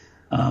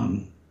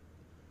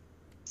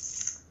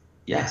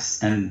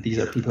 Yes, and these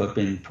are people who have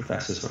been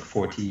professors for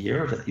 40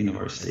 years at the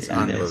university,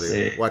 and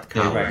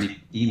they'll write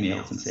me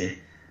emails and say,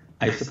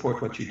 I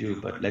support what you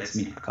do, but let's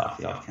meet for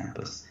coffee off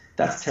campus.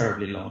 That's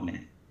terribly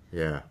lonely.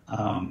 Yeah.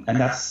 And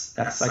that's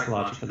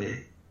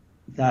psychologically,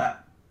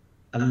 that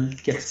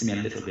gets to me a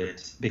little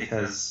bit,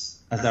 because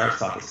as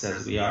Aristotle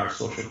says, we are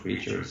social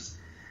creatures.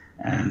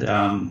 And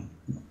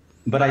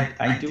but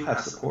I do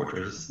have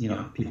supporters,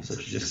 people such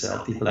as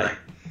yourself, people like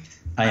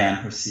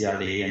Ayan Hirsi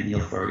Ali and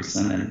Neil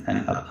Ferguson,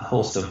 and a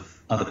host of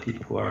other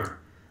people who are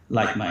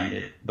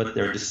like-minded, but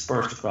they're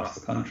dispersed across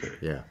the country.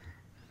 Yeah.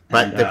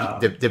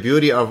 But the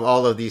beauty of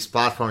all of these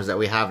platforms that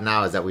we have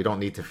now is that we don't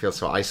need to feel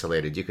so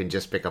isolated. You can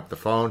just pick up the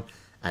phone,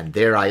 and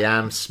there I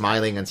am,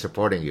 smiling and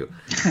supporting you.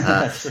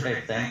 That's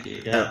right. Thank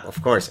you. Yeah. Of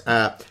course.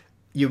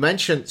 you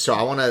mentioned, so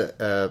I want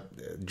to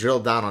drill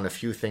down on a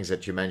few things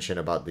that you mentioned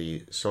about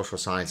the social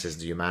sciences,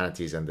 the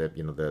humanities, and the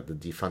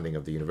defunding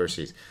of the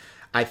universities.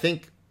 I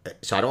think,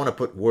 so I don't want to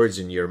put words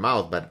in your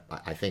mouth, but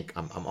I think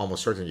I'm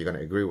almost certain you're going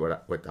to agree with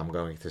what I'm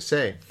going to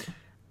say.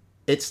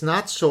 It's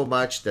not so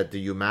much that the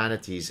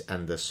humanities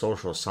and the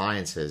social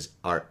sciences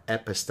are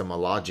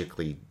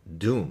epistemologically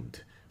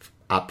doomed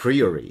a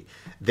priori.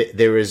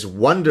 There is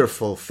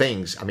wonderful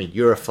things. I mean,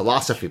 you're a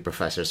philosophy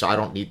professor, so I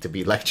don't need to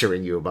be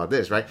lecturing you about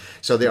this, right?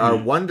 So there are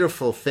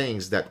wonderful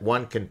things that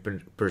one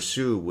can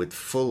pursue with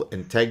full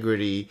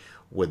integrity,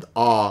 with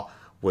awe,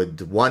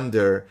 with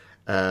wonder,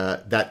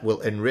 that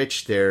will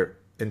enrich their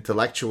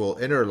intellectual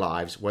inner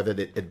lives, whether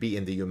it be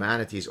in the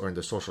humanities or in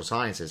the social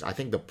sciences. I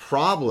think the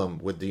problem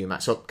with the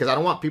because I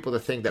don't want people to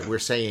think that we're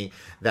saying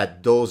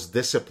that those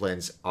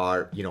disciplines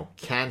are,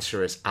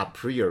 cancerous a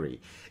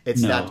priori.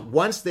 It's that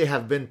once they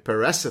have been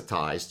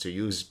parasitized, to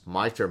use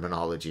my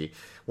terminology,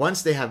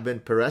 once they have been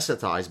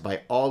parasitized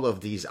by all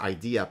of these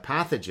idea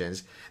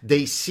pathogens,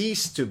 they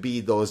cease to be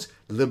those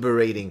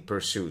liberating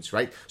pursuits,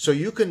 right? So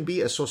you can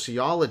be a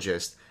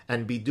sociologist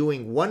and be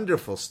doing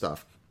wonderful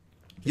stuff.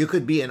 You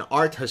could be an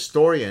art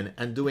historian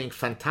and doing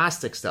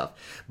fantastic stuff.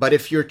 But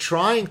if you're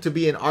trying to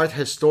be an art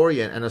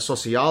historian and a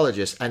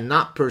sociologist and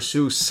not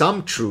pursue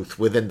some truth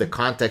within the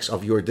context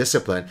of your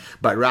discipline,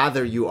 but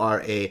rather you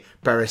are a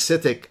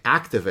parasitic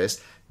activist,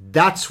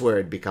 that's where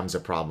it becomes a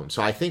problem.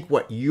 So I think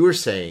what you're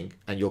saying,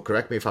 and you'll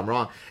correct me if I'm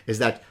wrong, is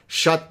that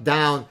shut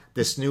down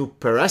this new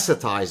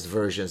parasitized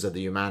versions of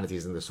the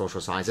humanities and the social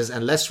sciences,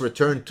 and let's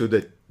return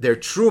to their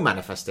true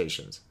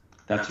manifestations.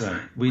 That's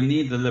right. We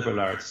need the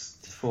liberal arts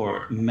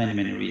for many,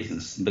 many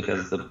reasons,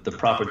 because the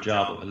proper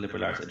job of a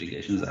liberal arts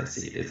education, as I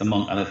see it, is,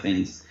 among other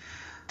things,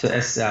 to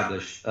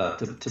establish,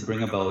 to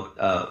bring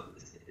about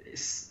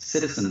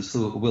citizens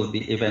who will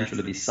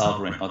eventually be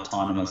sovereign,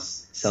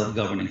 autonomous,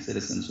 self-governing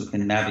citizens who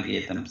can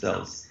navigate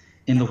themselves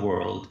in the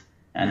world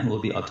and who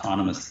will be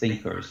autonomous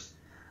thinkers.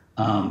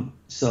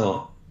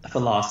 So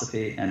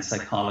philosophy and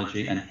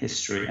psychology and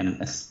history,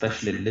 and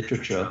especially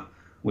literature,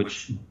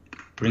 which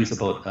brings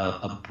about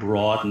a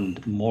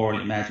broadened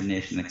moral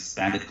imagination,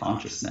 expanded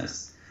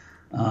consciousness,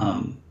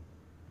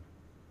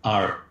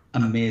 are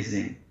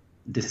amazing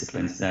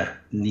disciplines that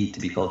need to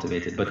be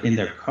cultivated. But in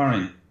their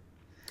current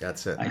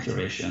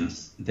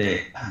iterations,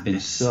 they have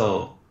been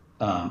so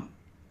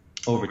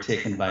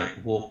overtaken by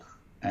woke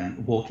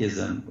and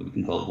wokeism. We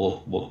can call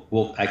it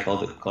woke. I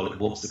call it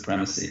woke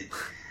supremacy,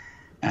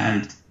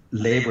 and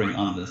laboring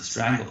on the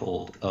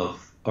stranglehold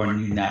of our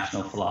new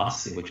national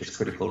philosophy, which is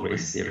critical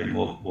race theory and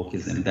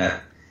wokeism,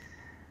 that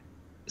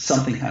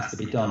something has to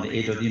be done. The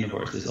age of the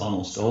universe is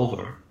almost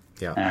over.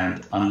 Yeah.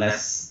 And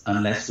unless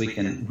we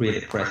can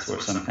really press for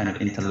some kind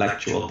of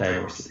intellectual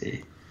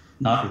diversity,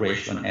 not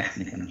racial and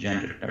ethnic and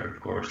gender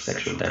or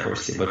sexual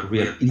diversity, but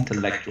real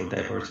intellectual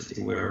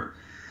diversity, where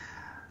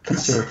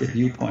conservative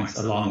viewpoints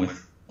along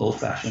with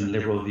old-fashioned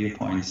liberal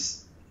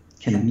viewpoints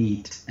can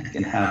meet and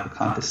can have a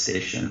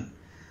contestation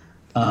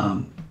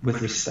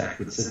with respect,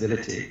 with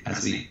civility,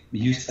 as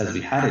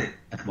we had it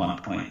at one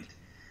point,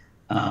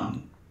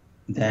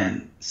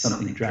 then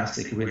something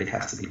drastic really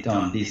has to be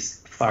done.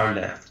 These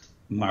far-left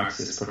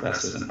Marxist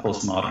professors and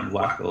postmodern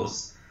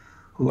wackos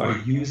who are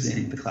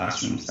using the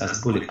classrooms as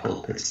bully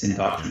pulpits to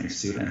indoctrinate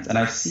students. And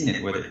I've seen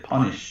it where they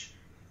punish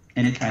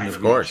any kind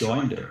of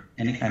rejoinder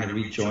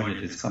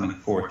that is coming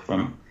forth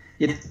from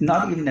it,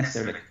 not even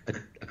necessarily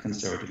a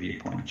conservative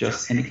viewpoint,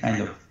 just any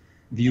kind of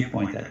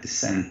viewpoint that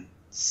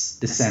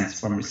dissents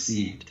from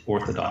received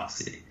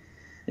orthodoxy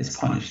is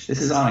punished.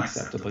 This is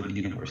unacceptable in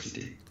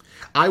university.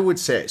 I would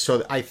say,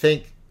 so I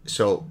think,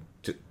 so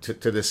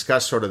to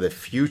discuss sort of the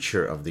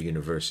future of the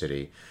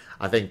university,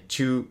 I think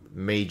two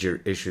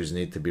major issues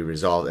need to be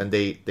resolved, and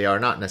they are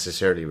not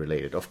necessarily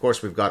related. Of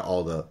course, we've got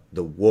all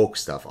the woke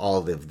stuff,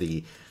 all of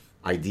the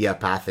idea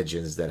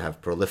pathogens that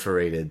have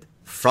proliferated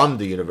from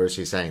the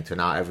university setting to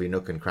now every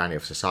nook and cranny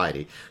of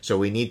society. So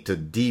we need to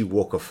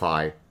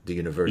de-wokeify the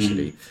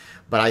university.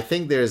 But I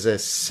think there's a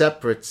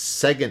separate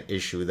second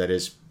issue that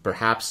is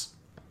perhaps,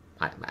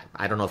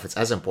 I don't know if it's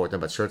as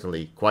important, but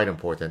certainly quite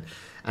important,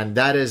 and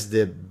that is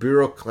the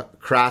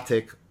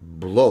bureaucratic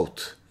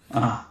bloat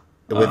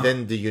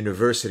within the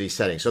university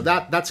setting. So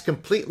that's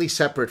completely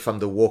separate from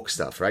the woke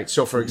stuff, right?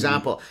 So, for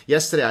example,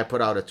 yesterday I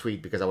put out a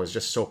tweet because I was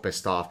just so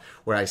pissed off,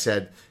 where I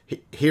said,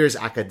 here's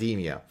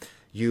academia.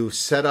 You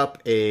set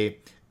up a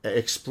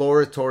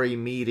exploratory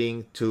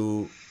meeting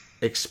to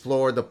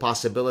explore the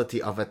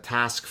possibility of a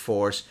task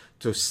force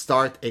to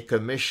start a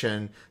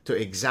commission to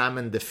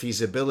examine the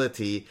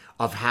feasibility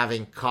of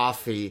having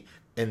coffee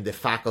in the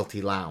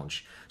faculty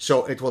lounge.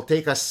 So it will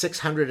take us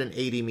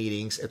 680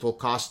 meetings. It will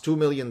cost $2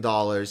 million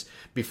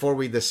before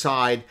we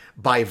decide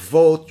by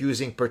vote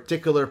using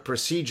particular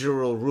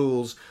procedural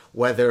rules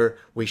whether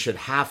we should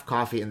have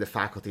coffee in the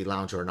faculty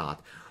lounge or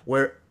not.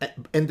 Where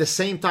in the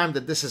same time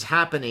that this is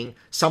happening,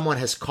 someone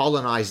has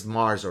colonized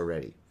Mars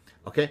already.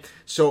 Okay,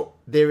 so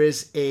there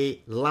is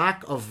a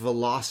lack of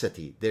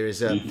velocity. There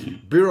is a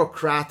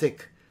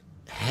bureaucratic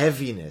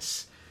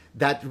heaviness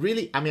that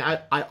really, I mean,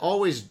 I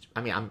always,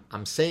 I mean,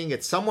 I'm saying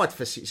it somewhat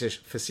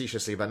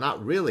facetiously, but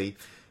not really.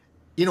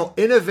 You know,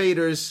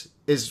 innovators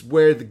is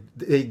where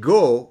they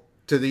go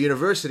to the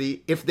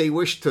university if they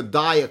wish to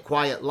die a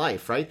quiet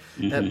life, right?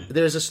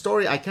 There's a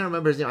story, I can't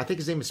remember his name, I think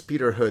his name is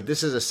Peter Hood.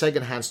 This is a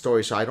secondhand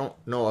story, so I don't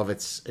know of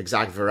its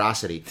exact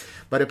veracity.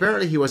 But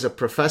apparently he was a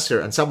professor,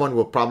 and someone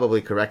will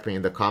probably correct me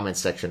in the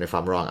comments section if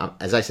I'm wrong.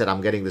 As I said,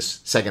 I'm getting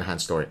this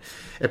secondhand story.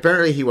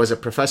 Apparently he was a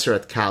professor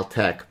at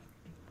Caltech,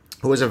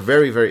 who was a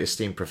very, very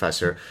esteemed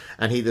professor,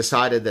 and he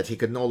decided that he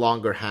could no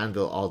longer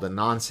handle all the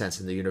nonsense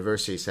in the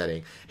university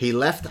setting. He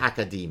left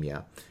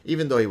academia,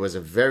 even though he was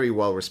a very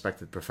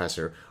well-respected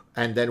professor,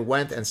 and then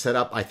went and set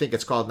up, I think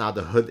it's called now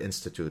the Hood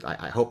Institute.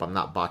 I hope I'm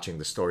not botching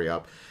the story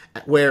up,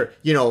 where,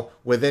 you know,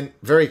 within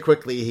very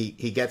quickly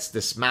he gets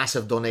this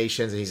massive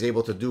donations and he's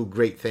able to do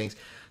great things.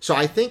 So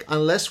I think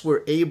unless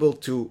we're able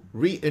to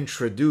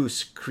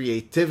reintroduce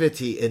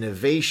creativity,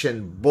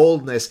 innovation,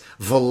 boldness,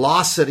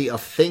 velocity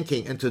of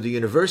thinking into the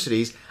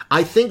universities,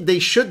 I think they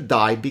should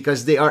die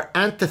because they are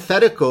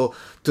antithetical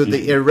to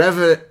the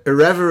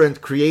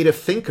irreverent creative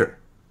thinker.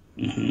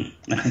 I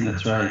think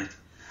that's right.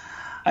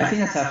 I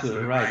think that's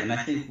absolutely right. And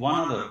I think one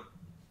of the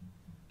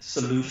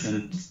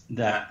solutions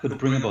that could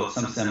bring about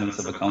some semblance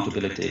of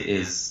accountability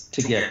is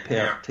to get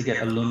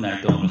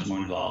alumni donors more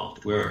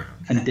involved, where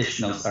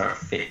conditionals are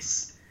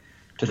fixed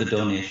to the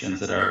donations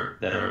that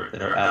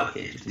are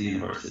allocated to the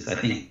universities. I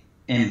think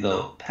in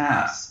the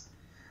past,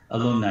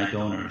 alumni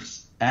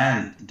donors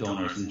and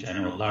donors in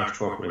general, large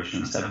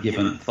corporations, have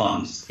given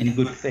funds in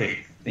good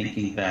faith,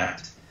 thinking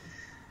that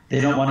they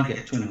don't want to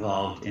get too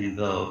involved in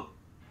the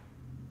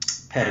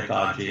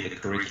pedagogy, the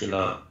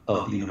curricula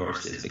of the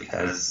universities,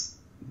 because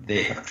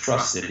they have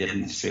trusted the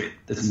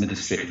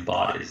administrative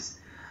bodies.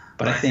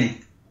 But I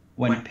think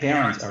when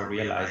parents are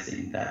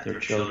realizing that their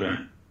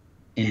children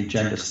in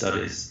gender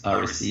studies are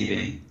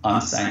receiving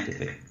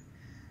unscientific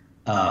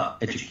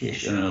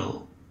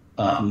educational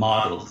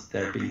models,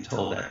 they're being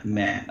told that,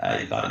 man,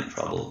 I got in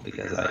trouble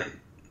because I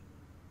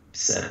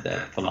said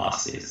that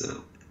philosophy is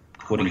a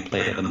quoting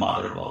Plato, the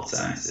mother of all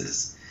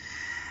sciences.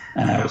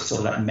 And I was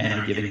told that men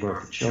are giving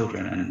birth to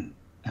children, and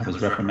I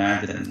was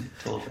reprimanded and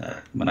told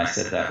that when I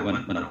said that when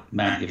a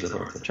man gives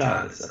birth to a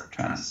child, it's a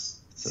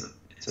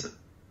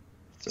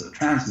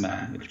trans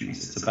man, which means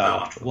it's a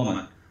biological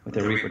woman with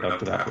a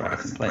reproductive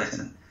apparatus in place,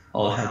 and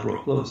all hell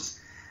broke loose.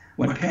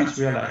 When parents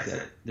realize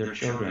that their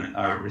children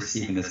are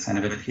receiving this kind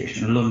of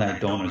education, alumni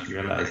donors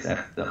realize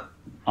that the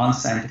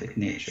unscientific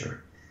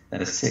nature that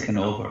has taken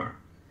over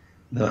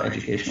the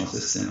educational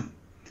system,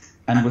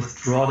 and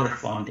withdraw their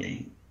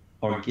funding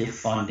or give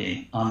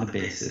funding on the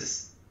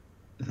basis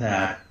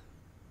that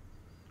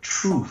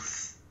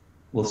truth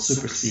will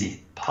supersede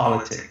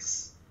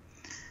politics.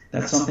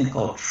 That's something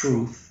called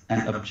truth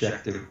and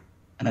objective,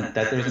 and that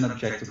there's an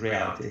objective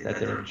reality, that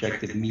there are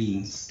objective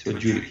means to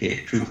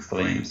adjudicate truth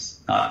claims,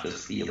 not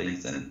just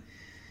feelings and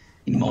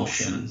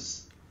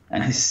emotions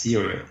and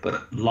hysteria,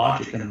 but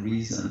logic and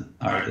reason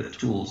are the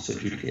tools to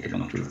adjudicate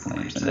among truth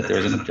claims, and that there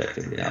is an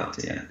objective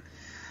reality, and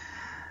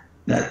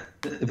that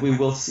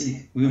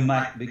we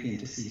might begin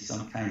to see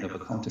some kind of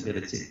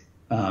accountability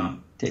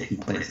taking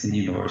place in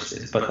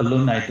universities. But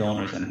alumni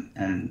donors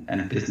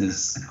and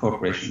business and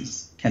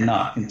corporations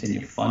cannot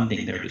continue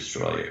funding their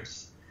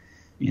destroyers.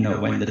 You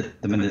know, when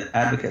the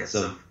advocates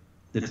of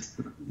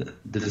the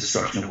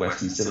destruction of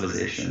Western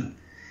civilization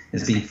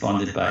is being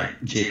funded by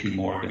J.P.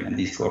 Morgan and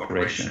these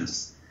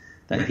corporations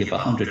that give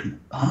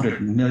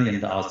 $100 million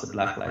to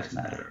Black Lives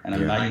Matter. And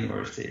at my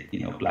university,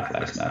 you know, Black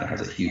Lives Matter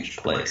has a huge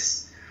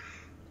place.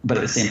 But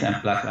at the same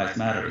time, Black Lives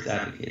Matter is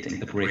advocating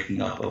the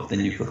breaking up of the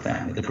nuclear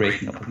family, the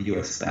breaking up of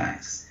U.S.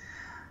 banks,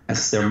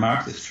 as their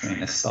Marxist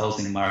train,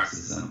 espousing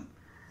Marxism,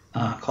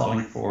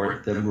 calling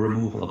for the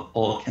removal of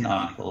all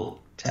canonical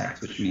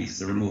texts, which means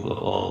the removal of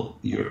all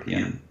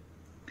European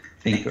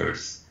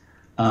thinkers.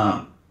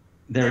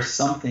 There's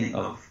something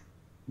of,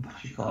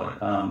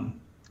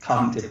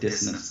 cognitive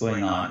dissonance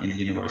going on in the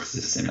university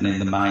system and in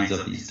the minds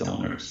of these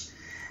donors.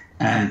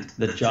 And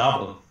the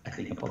job of, I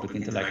think, a public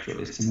intellectual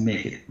is to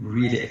make it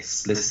really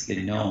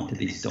explicitly known to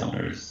these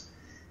donors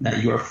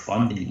that you are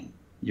funding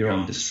your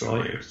own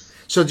destroyers.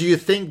 So do you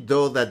think,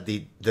 though, that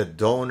the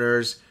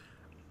donors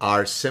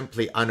are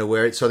simply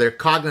unaware? So they're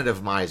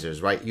cognitive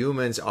misers, right?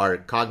 Humans are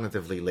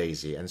cognitively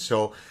lazy. And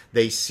so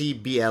they see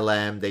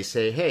BLM, they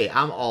say, hey,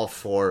 I'm all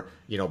for,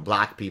 you know,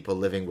 black people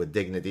living with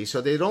dignity.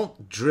 So they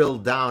don't drill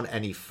down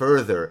any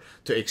further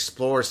to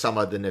explore some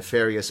of the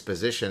nefarious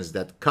positions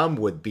that come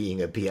with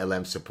being a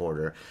BLM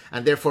supporter.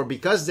 And therefore,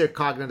 because they're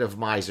cognitive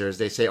misers,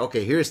 they say,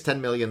 okay, here's $10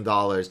 million.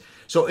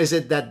 So is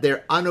it that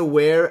they're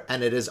unaware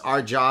and it is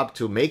our job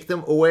to make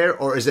them aware?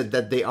 Or is it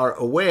that they are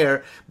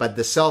aware, but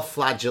the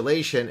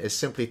self-flagellation is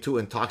simply too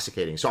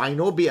intoxicating? So I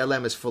know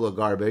BLM is full of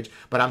garbage,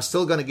 but I'm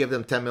still going to give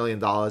them $10 million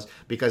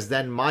because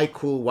then my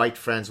cool white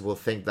friends will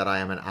think that I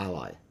am an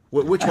ally.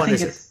 Which one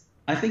is it?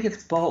 I think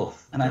it's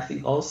both. And I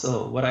think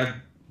also what I've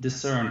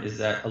discerned is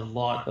that a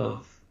lot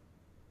of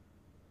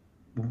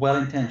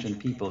well-intentioned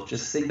people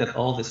just think that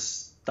all this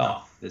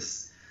stuff,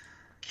 this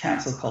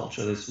cancel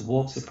culture, this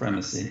woke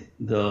supremacy,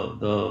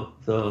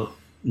 the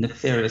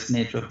nefarious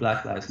nature of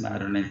Black Lives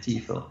Matter and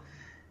Antifa,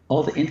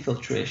 all the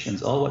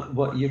infiltrations, all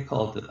what you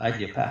call the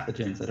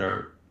ideopathogens that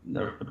are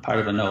part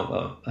of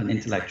an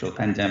intellectual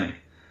pandemic.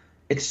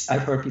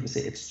 I've heard people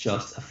say it's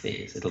just a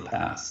phase, it'll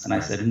pass. And I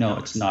said, no,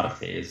 it's not a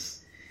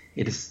phase.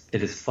 It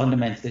is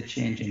fundamentally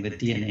changing the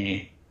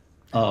DNA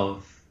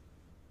of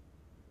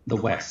the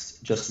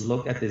West. Just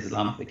look at the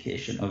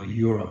Islamification of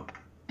Europe,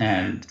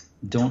 and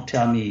don't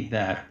tell me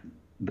that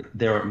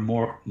there are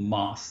more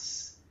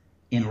mosques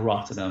in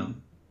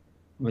Rotterdam.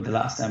 Where the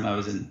last time I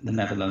was in the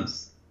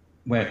Netherlands,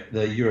 where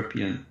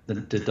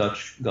the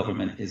Dutch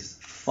government is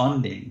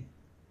funding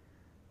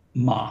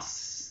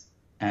mosques,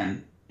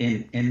 and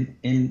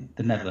in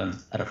the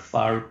Netherlands at a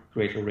far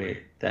greater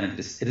rate than it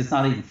is. It is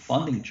not even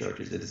funding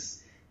churches. It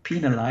is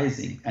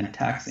penalizing and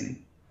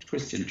taxing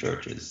Christian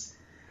churches.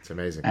 It's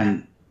amazing.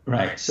 And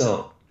right,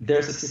 so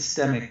there's a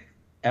systemic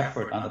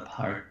effort on the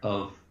part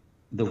of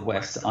the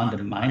West to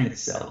undermine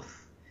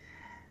itself.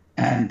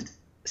 And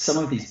some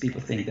of these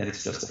people think that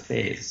it's just a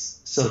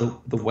phase.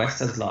 So the West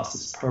has lost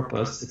its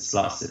purpose, it's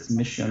lost its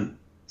mission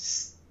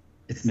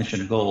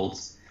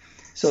goals.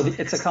 So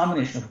it's a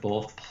combination of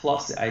both,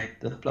 plus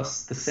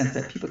the sense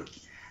that people,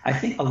 I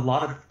think a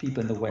lot of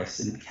people in the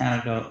West, in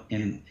Canada,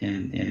 in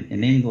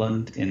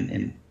England,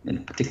 in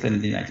particularly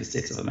in the United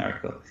States of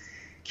America,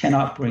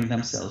 cannot bring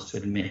themselves to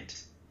admit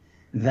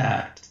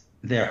that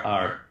there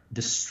are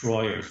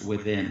destroyers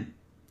within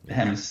the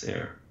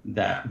hemisphere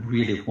that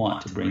really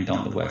want to bring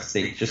down the West.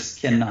 They just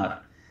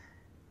cannot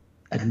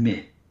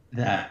admit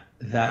that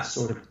that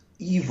sort of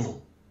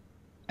evil,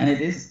 and it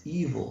is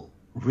evil,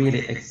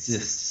 really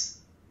exists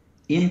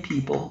in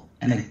people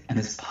and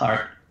is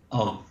part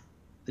of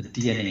the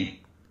DNA,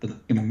 the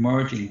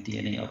emerging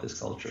DNA of this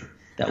culture,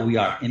 that we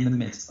are in the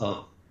midst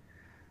of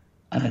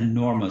an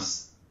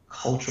enormous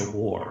culture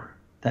war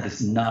that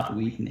is not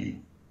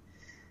weakening,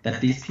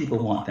 that these people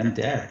want them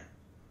dead.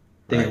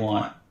 They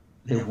want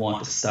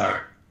to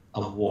start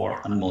a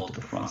war on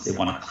multiple fronts. They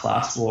want a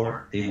class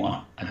war. They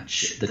want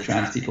the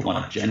trans people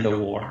want a gender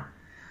war.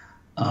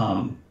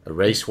 A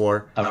race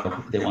war.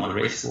 They want a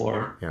race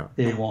war. Yeah.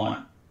 They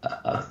want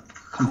a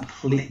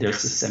complete, they're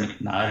systemic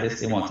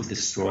nihilists. They want to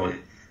destroy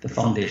the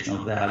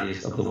foundational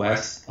values of the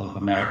West, of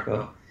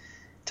America,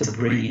 to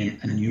bring in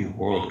a new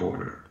world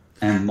order.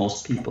 And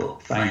most people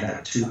find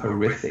that too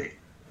horrific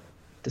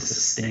to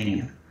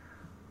sustain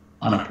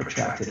on a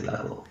protracted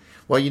level.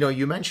 Well,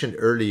 you mentioned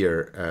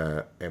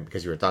earlier,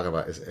 because you were talking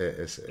about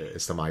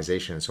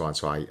Islamization and so on,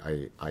 so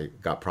I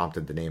got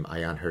prompted the name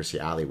Ayaan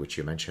Hirsi Ali, which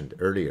you mentioned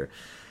earlier.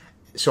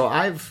 So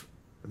I've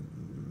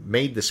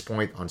made this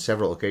point on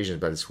several occasions,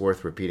 but it's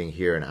worth repeating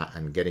here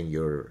and getting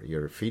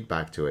your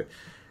feedback to it.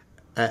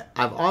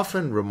 I've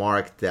often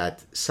remarked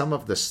that some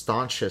of the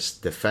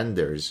staunchest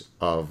defenders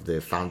of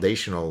the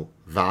foundational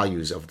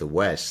values of the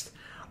West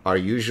are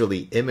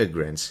usually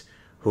immigrants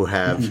who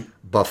have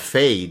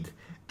buffeted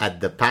at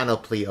the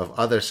panoply of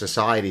other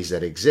societies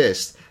that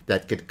exist,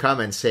 that could come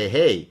and say,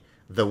 hey,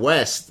 the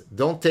West,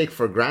 don't take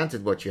for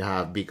granted what you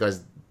have,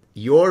 because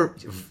your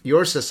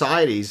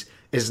societies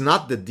is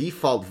not the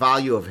default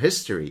value of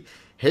history.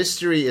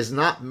 History is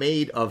not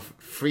made of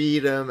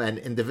freedom and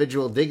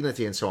individual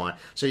dignity and so on.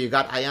 So you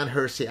got Ayaan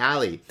Hirsi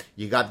Ali,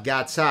 you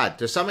got Saad.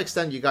 To some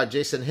extent, you got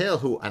Jason Hill,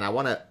 who, and I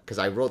want to, because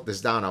I wrote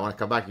this down, I want to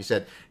come back. You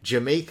said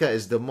Jamaica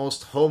is the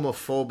most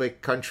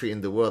homophobic country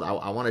in the world.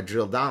 I want to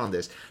drill down on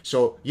this.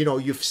 So,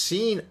 you've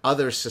seen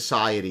other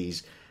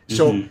societies.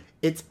 So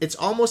it's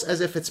almost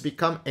as if it's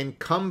become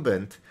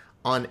incumbent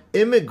on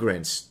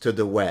immigrants to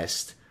the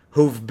West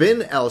who've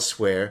been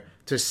elsewhere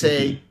to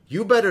say,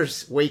 you better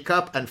wake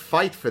up and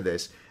fight for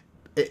this.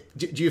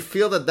 Do you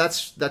feel that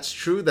that's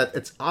true, that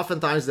it's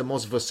oftentimes the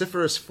most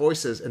vociferous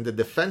voices in the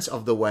defense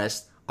of the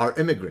West are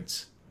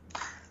immigrants?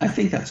 I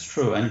think that's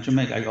true. And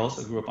Jamaica, I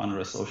also grew up under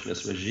a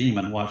socialist regime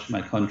and watched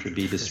my country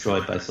be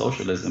destroyed by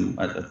socialism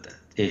at the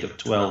age of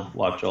 12,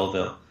 watch all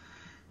the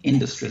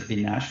industries be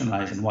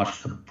nationalized and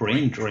watch a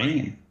brain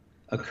drain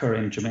occur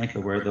in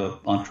Jamaica, where the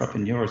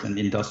entrepreneurs and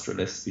the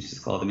industrialists, we used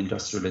to call them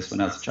industrialists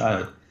when I was a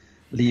child,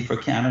 leave for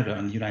Canada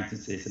and the United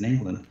States and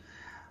England.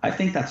 I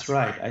think that's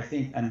right. I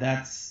think, and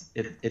that's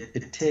it.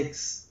 It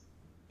takes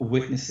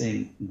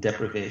witnessing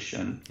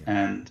deprivation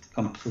and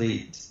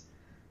complete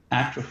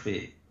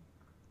atrophy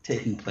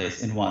taking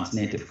place in one's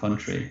native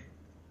country,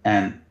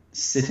 and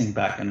sitting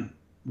back and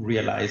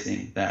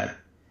realizing that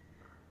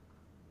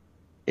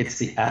it's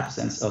the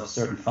absence of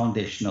certain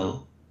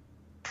foundational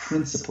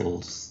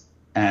principles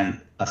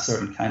and a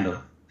certain kind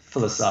of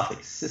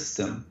philosophic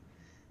system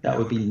that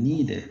would be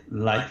needed,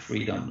 like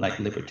freedom, like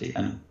liberty,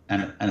 and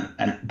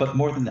but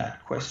more than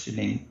that,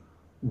 questioning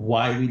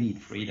why we need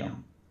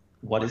freedom.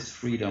 What is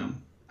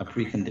freedom a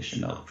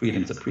precondition of?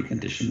 Freedom is a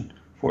precondition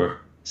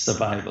for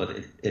survival.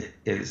 It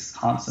is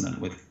consonant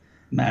with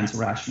man's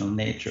rational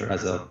nature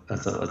as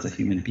a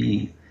human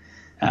being.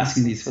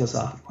 Asking these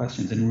philosophical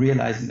questions and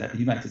realizing that the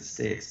United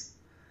States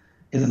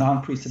is an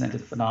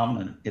unprecedented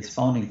phenomenon. Its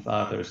founding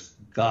fathers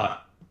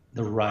got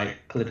the right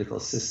political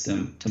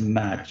system to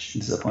match,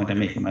 this is a point I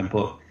make in my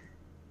book,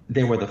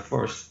 they were the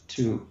first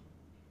to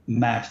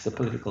match the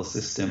political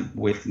system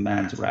with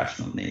man's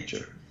rational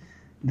nature.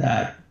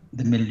 That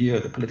the milieu,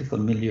 the political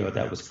milieu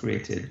that was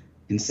created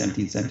in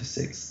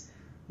 1776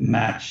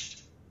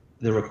 matched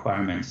the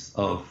requirements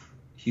of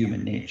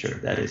human nature.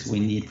 That is, we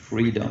need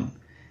freedom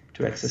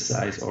to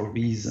exercise our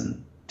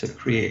reason to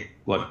create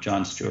what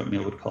John Stuart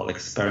Mill would call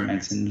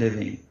experiments in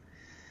living.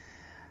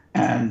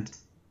 And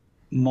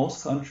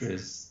most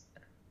countries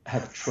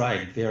have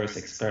tried various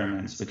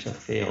experiments which have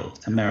failed.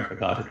 America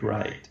got it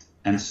right.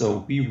 And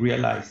so we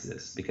realize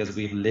this because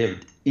we've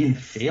lived in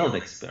failed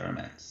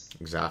experiments.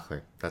 Exactly.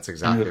 That's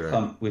exactly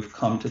right. We've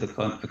come to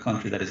a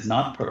country that is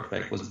not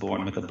perfect, was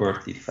born with a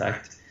birth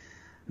defect,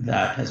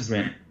 that has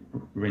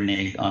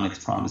reneged on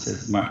its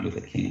promises, Martin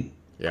Luther King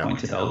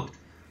pointed out,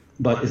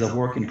 but is a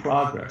work in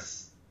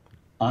progress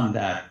on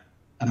that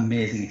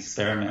amazing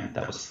experiment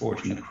that was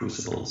forged in the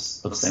crucibles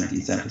of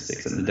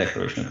 1776 and the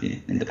Declaration of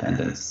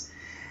Independence.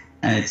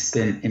 And it's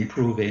been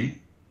improving,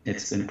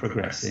 it's been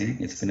progressing,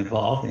 it's been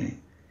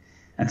evolving.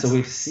 And so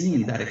we've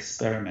seen that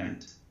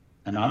experiment,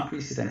 an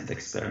unprecedented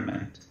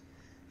experiment,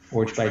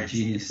 forged by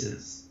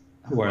geniuses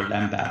who are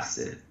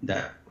lambasted,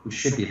 who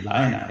should be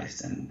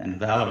lionized and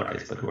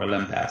valorized, but who are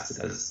lambasted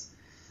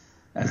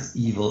as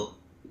evil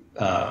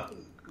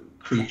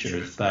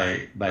creatures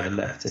by the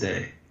left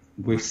today.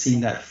 We've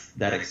seen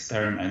that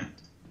experiment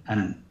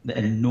and the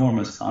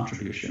enormous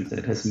contributions that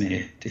it has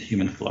made to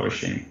human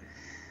flourishing,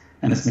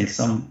 and it's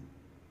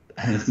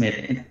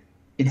made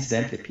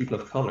incidentally people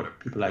of color,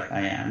 people like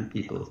I am,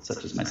 people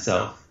such as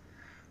myself,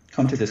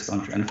 come to this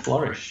country and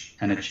flourish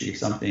and achieve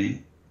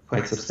something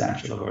quite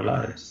substantial of our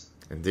lives.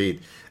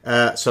 Indeed.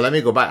 So let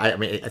me go back. I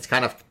mean, it's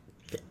kind of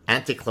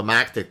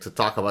anticlimactic to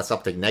talk about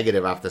something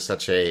negative after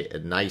such a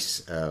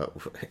nice,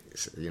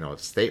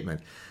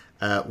 statement.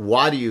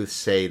 Why do you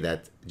say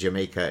that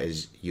Jamaica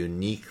is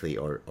uniquely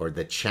or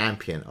the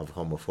champion of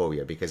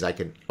homophobia? Because I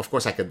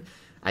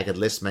could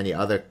list many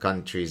other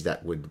countries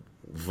that would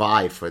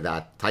vie for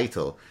that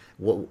title.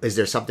 Is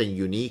there something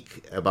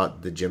unique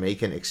about the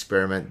Jamaican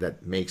experiment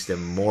that makes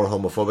them more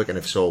homophobic? And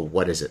if so,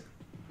 what is it?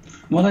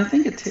 Well, I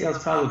think it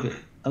tails probably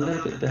a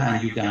little bit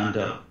behind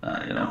Uganda.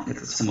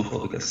 It's as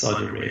homophobic as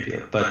Saudi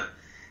Arabia. But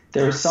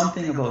there is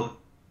something about,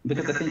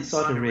 because I think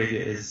Saudi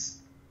Arabia its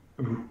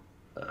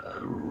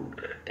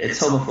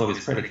homophobia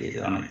is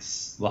predicated on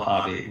its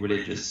Wahhabi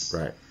religious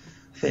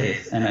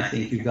faith. And I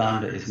think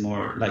Uganda is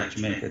more like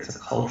Jamaica. It's a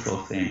cultural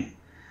thing.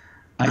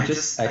 I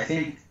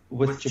think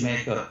with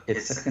Jamaica,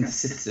 it's a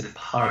consistent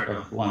part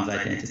of one's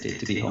identity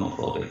to be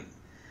homophobic.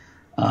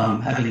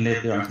 Having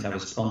lived there until I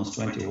was almost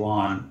 20, when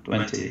I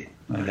left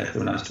there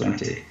when I was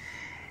 20,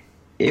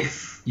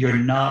 if you're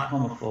not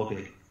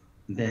homophobic,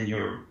 then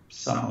you're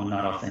somehow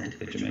not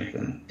authentically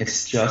Jamaican.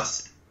 It's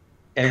just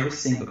every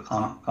single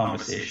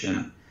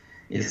conversation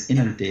is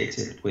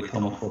inundated with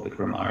homophobic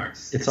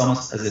remarks. It's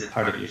almost as if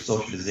part of your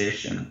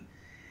socialization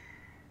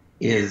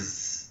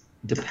is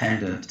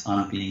dependent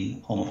on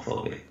being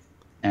homophobic.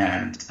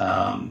 And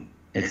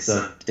it's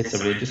a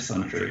religious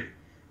country,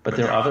 but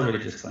there are other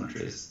religious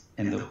countries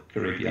in the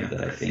Caribbean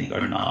that I think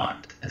are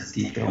not as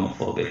deeply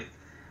homophobic.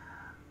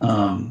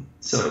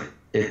 So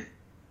it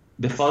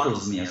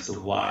befuddles me as to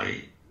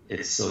why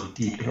it's so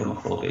deeply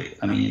homophobic.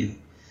 I mean,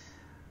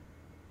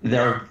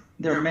 there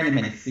are many,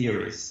 many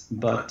theories,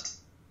 but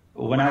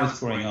when I was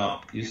growing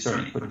up, you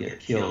certainly could get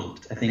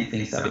killed. I think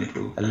things have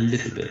improved a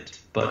little bit,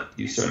 but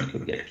you certainly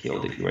could get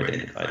killed if you were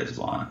identified as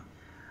one.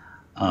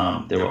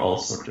 There were all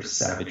sorts of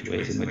savage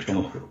ways in which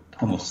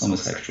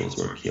homosexuals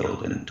were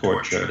killed and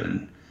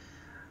tortured,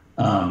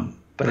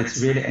 but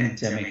it's really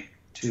endemic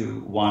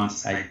to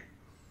one's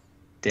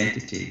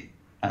identity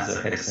as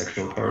a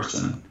heterosexual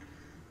person,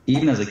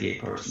 even as a gay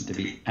person, to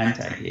be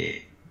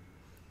anti-gay.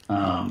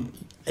 One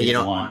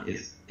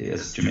is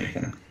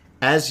Jamaican.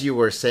 As you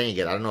were saying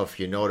it, I don't know if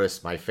you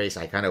noticed my face.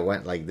 I kind of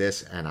went like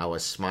this, and I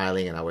was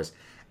smiling, and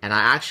I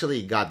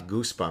actually got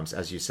goosebumps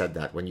as you said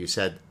that. When you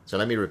said, so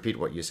let me repeat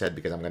what you said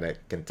because I'm going to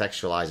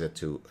contextualize it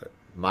to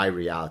my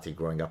reality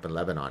growing up in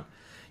Lebanon.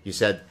 You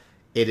said,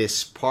 it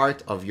is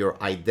part of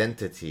your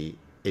identity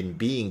in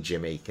being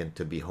Jamaican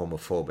to be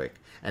homophobic.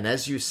 And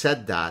as you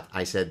said that,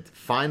 I said,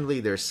 finally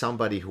there's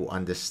somebody who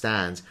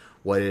understands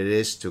what it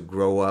is to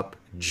grow up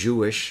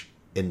Jewish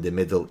in the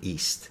Middle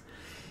East.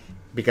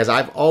 Because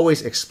I've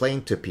always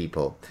explained to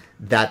people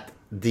that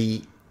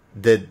the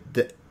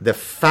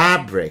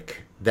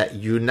fabric that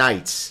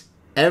unites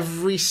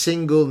every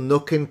single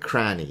nook and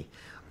cranny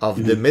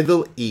of the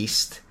Middle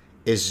East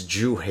is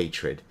Jew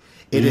hatred.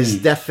 It is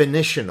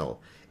definitional.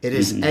 It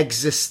is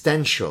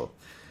existential,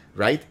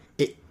 right?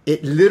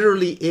 It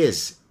literally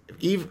is,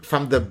 even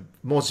from the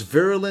most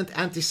virulent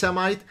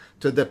anti-Semite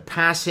to the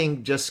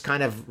passing, just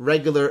kind of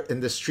regular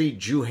in the street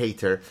Jew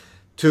hater.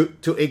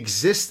 To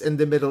exist in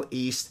the Middle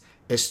East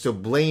is to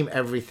blame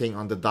everything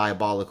on the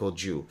diabolical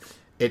Jew.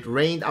 It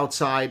rained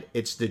outside,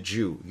 it's the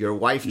Jew. Your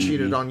wife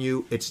cheated on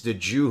you, it's the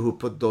Jew who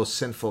put those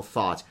sinful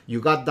thoughts. You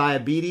got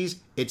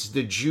diabetes, it's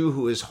the Jew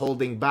who is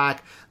holding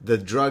back the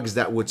drugs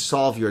that would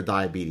solve your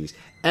diabetes.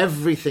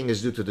 Everything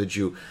is due to the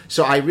Jew.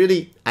 So I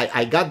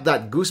got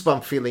that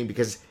goosebump feeling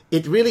because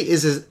it really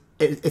is.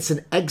 It's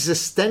an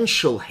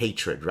existential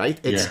hatred, right?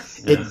 It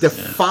Yes,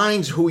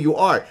 defines who you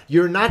are.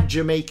 You're not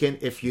Jamaican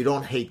if you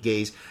don't hate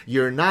gays.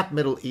 You're not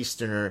Middle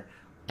Easterner,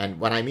 and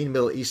when I mean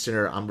Middle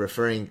Easterner, I'm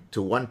referring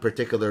to one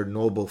particular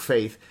noble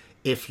faith.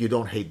 If you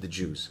don't hate the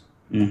Jews,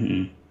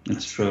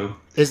 It's true.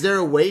 is there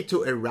a way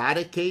to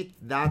eradicate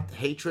that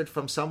hatred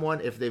from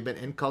someone if they've been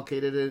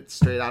inculcated it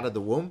straight out of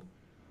the womb?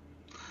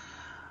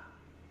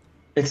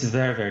 It's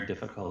very, very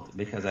difficult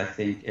because I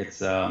think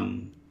it's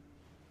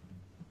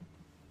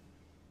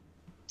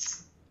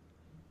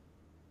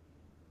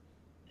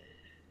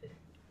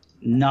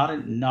not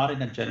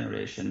in a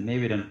generation,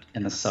 maybe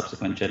in a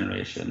subsequent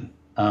generation.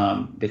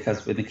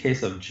 Because in the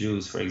case of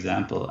Jews, for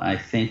example, I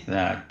think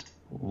that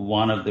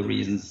one of the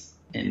reasons,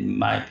 in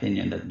my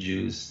opinion, that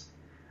Jews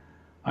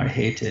are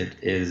hated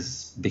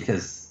is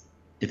because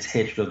it's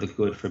hatred of the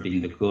good for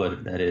being the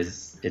good. That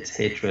is, it's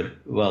hatred.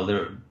 Well,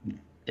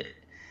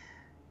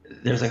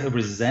 there's like a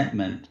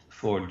resentment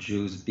for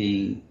Jews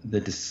being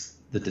the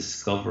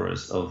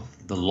discoverers of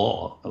the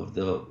law, of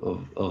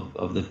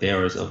the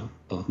bearers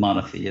of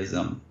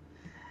monotheism.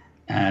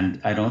 And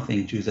I don't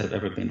think Jews have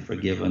ever been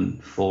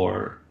forgiven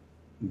for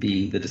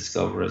being the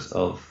discoverers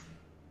of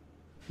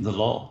the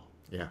law,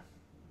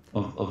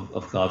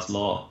 of God's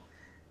law,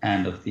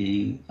 and of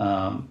being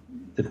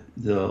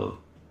the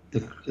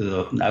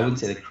I wouldn't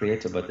say the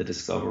creator, but the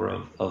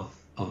discoverer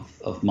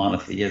of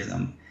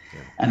monotheism,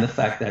 and the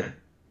fact that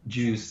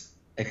Jews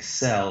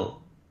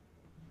excel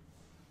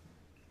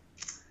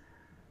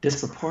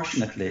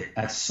disproportionately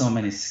at so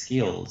many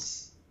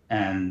skills,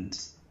 and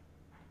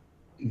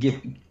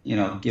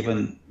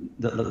given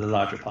the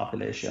larger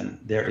population,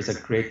 there is a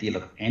great deal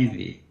of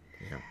envy.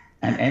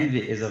 And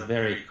envy is a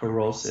very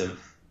corrosive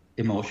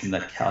emotion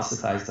that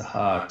calcifies the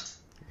heart.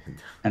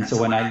 And so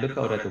when I look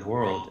out at the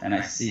world and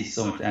I see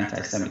so much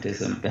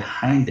anti-Semitism,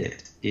 behind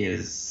it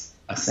is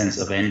a sense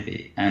of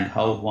envy, and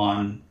how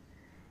one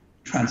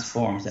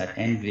transforms that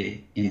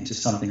envy into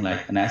something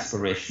like an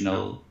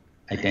aspirational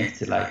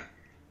identity, like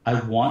I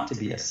want to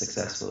be as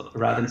successful,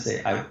 rather than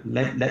say,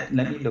 let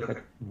me look at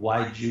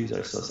why Jews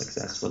are so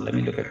successful. Let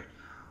me look at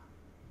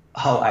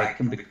how I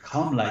can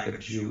become like a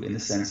Jew in the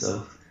sense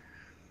of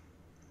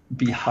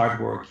be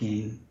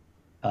hardworking,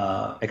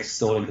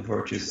 extolling the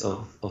virtues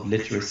of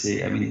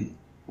literacy. I mean,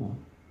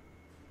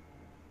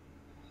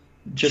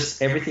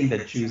 just everything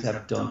that Jews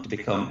have done to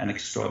become an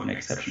extraordinary,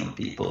 exceptional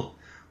people.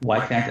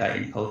 Why can't I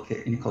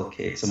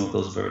inculcate some of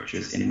those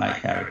virtues in my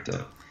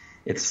character?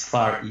 It's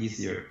far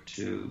easier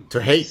to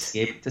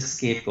hate, to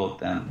scapegoat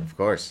them, of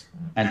course,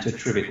 and to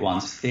attribute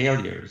one's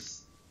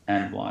failures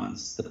and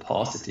the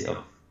paucity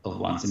of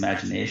one's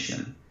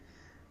imagination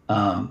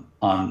on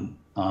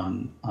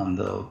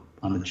the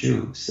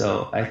Jew.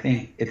 So I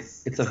think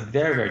it's a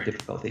very, very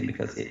difficult thing,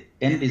 because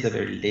envy is a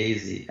very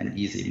lazy and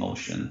easy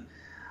emotion.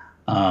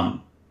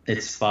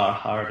 It's far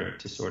harder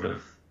to sort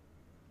of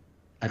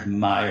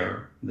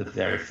admire the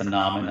very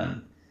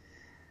phenomenon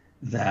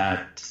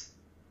that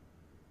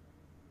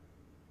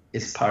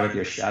is part of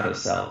your shadow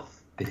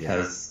self,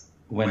 because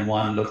when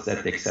one looks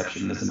at the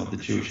exceptionalism of the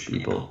Jewish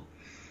people,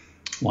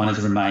 one is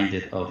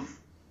reminded of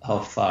how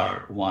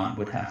far one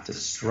would have to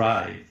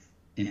strive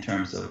in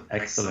terms of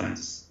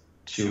excellence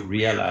to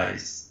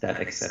realize that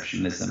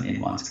exceptionalism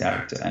in one's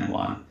character, and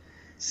one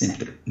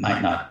simply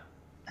might not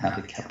have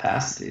the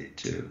capacity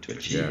to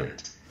achieve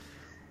it.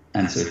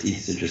 And so it's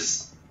easy to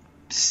just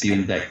spew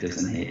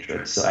invectives and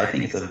hatred. So I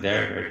think it's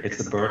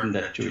it's a burden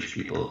that Jewish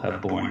people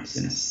have borne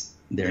since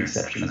their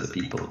inception as a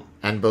people.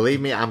 And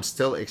believe me, I'm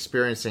still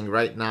experiencing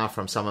right now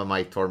from some of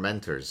my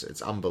tormentors.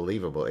 It's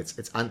unbelievable.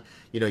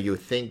 You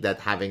think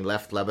that having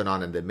left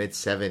Lebanon in the mid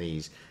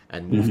 70s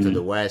and moved to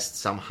the West,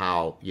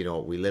 somehow,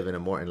 we live in a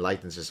more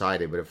enlightened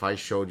society. But if I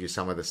showed you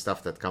some of the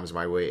stuff that comes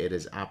my way, it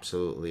is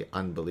absolutely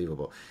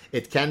unbelievable.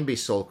 It can be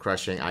soul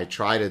crushing. I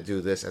try to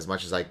do this as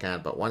much as I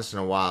can, but once in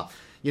a while,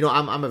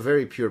 I'm a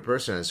very pure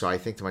person, and so I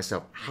think to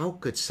myself, how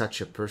could such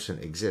a person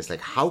exist?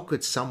 Like, how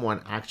could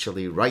someone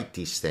actually write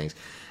these things?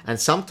 And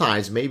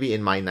sometimes, maybe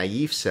in my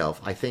naive self,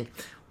 I think,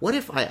 what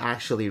if I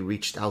actually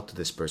reached out to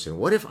this person?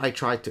 What if I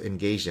tried to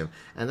engage them?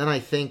 And then I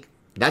think,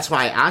 that's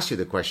why I asked you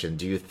the question,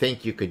 do you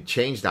think you could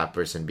change that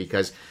person?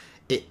 Because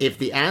if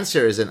the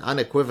answer is an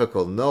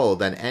unequivocal no,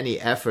 then any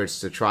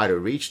efforts to try to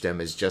reach them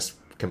is just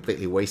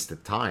completely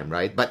wasted time,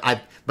 right? But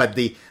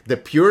the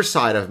pure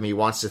side of me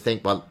wants to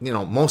think, well,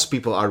 most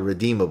people are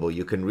redeemable.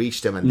 You can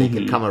reach them and they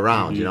can come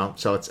around,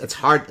 So it's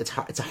hard.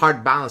 It's a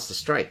hard balance to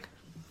strike.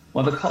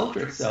 Well, the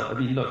culture itself, I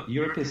mean, look,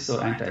 Europe is so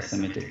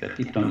anti-Semitic that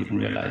people don't even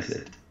realize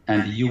it.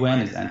 And the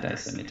UN is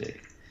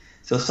anti-Semitic.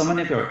 So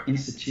many of our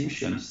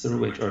institutions through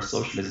which our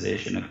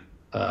socialization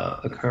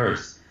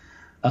occurs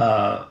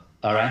are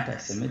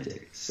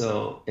anti-Semitic.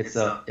 So a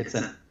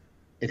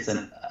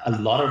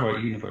lot of our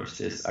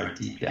universities are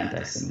deeply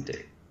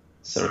anti-Semitic,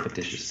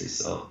 surreptitiously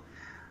so.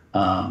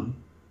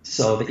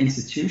 So the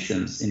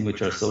institutions in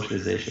which our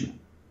socialization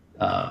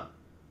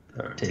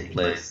take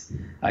place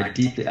are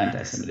deeply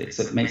anti-Semitic.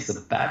 So it makes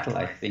the battle,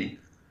 I think,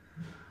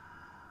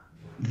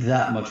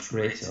 that much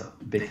greater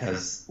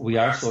because we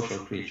are social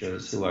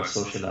creatures who are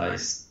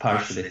socialized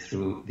partially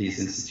through these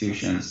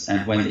institutions.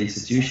 And when the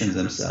institutions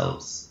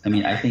themselves, I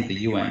mean, I think the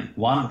UN,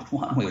 one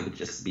way would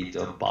just be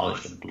to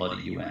abolish the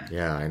bloody UN.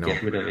 Yeah, I know.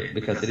 Get rid of it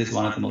because it is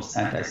one of the most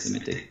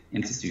anti-Semitic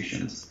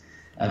institutions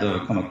I've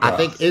ever come across. I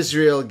think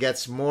Israel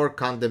gets more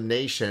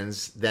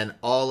condemnations than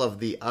all of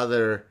the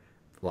other,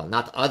 well,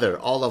 not other,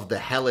 all of the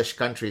hellish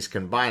countries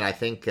combined. I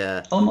think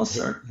almost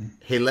certainly.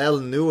 Hillel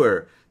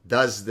Neuer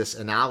does this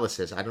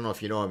analysis. I don't know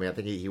if you know him. I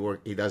think he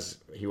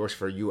works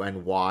for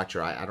UN Watch,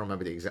 or I don't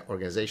remember the exact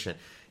organization.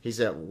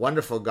 He's a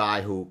wonderful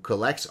guy who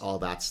collects all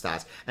that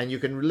stats, and you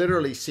can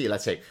literally see,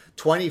 let's say,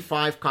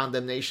 25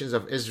 condemnations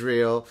of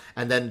Israel,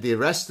 and then the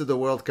rest of the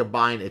world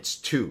combined, it's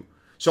 2.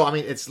 So, I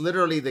mean, it's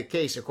literally the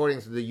case,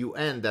 according to the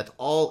UN, that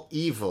all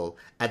evil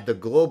at the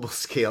global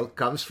scale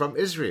comes from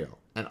Israel,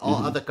 and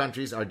all other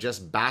countries are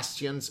just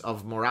bastions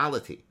of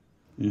morality.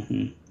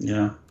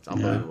 Yeah, it's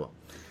unbelievable. Yeah.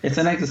 It's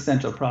an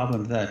existential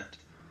problem that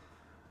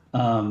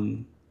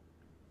can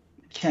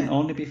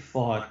only be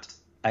fought,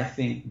 I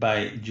think,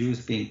 by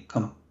Jews being.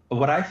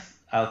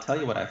 I'll tell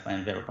you what I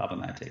find very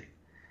problematic.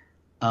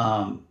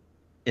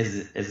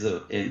 Is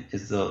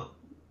the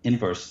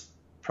inverse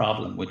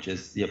problem, which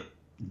is the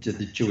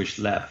Jewish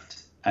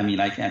left. I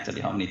mean, I can't tell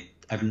you how many.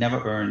 I've never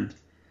earned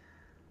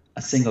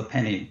a single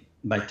penny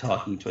by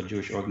talking to a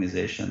Jewish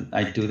organization.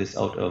 I do this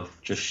out of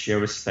just sheer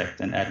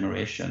respect and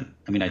admiration.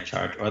 I mean, I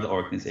charge other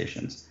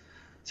organizations.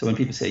 So when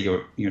people say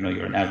you're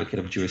an advocate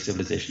of Jewish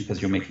civilization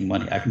because you're making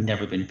money, I've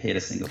never been paid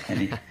a single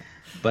penny.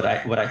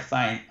 But what I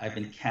find, I've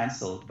been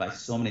canceled by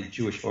so many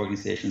Jewish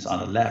organizations on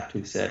the left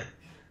who said,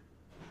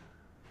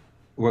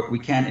 we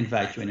can't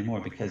invite you anymore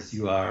because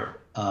you are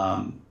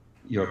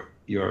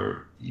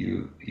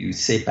you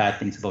say bad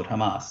things about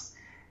Hamas,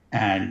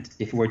 and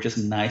if we're just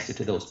nicer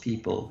to those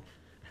people,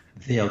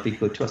 they'll be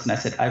good to us. And I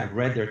said, I've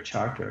read their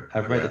charter.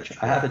 I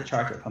have the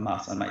charter of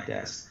Hamas on my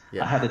desk.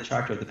 I have the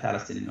charter of the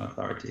Palestinian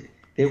Authority.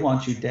 They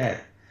want you dead.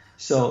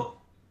 So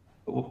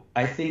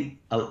I think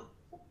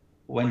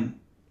when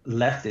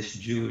leftist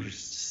Jews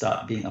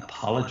stop being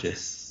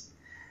apologists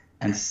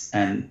and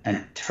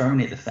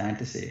terminate the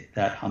fantasy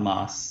that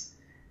Hamas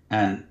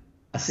and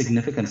a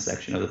significant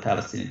section of the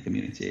Palestinian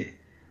community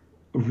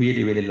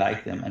really, really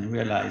like them, and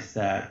realize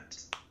that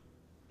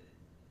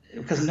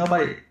because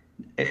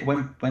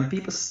when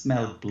people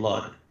smell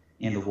blood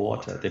in the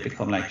water, they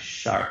become like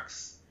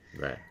sharks,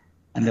 right?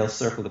 And they'll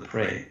circle the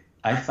prey.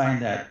 I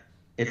find that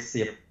it's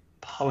the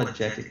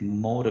apologetic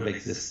mode of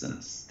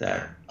existence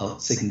that a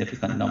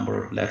significant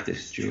number of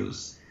leftist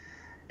Jews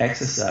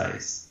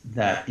exercise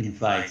that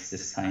invites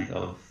this kind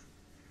of,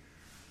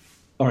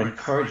 or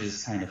encourages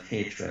this kind of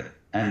hatred.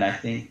 And I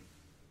think,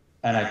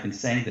 and I've been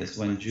saying this,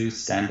 when Jews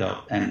stand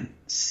up and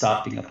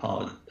stop being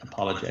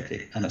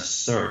apologetic and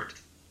assert,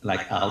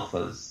 like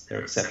alphas,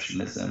 their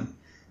exceptionalism,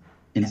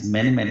 in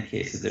many, many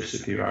cases, their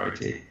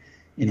superiority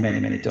in many,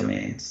 many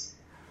domains,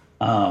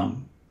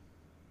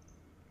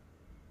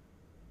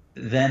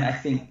 then I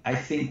think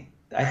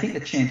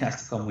the change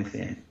has to come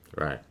within,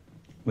 right?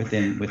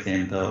 Within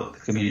the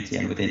community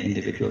and within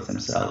individuals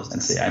themselves,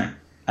 and say,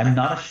 I'm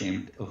not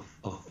ashamed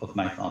of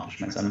my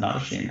accomplishments. I'm not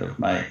ashamed of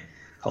my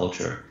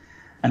culture,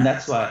 and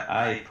that's why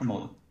I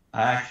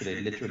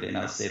actually literally, and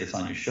I'll say this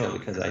on your show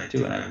because I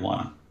do, and I've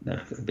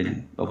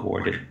been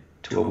awarded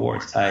 2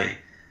 awards. I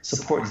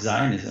support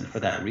Zionism for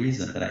that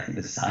reason, that I think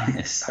the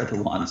Zionists are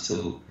the ones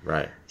who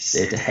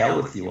say to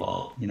hell with you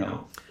all.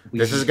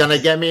 This is going to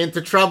get me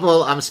into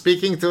trouble. I'm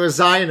speaking to a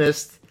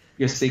Zionist.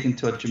 You're speaking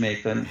to a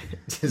Jamaican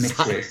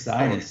mixed-race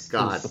Zionist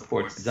who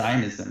supports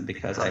Zionism,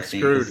 because I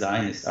think the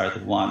Zionists are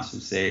the ones who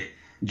say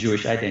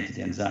Jewish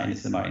identity and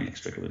Zionism are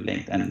inextricably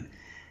linked.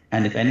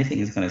 And if anything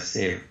is going to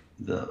save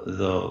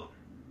the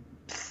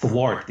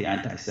thwart the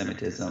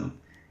anti-Semitism,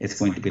 it's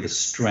going to be the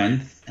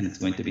strength, and it's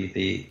going to be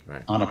the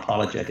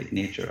unapologetic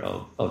nature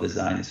of the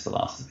Zionist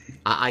philosophy.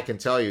 I can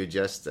tell you,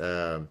 just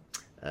to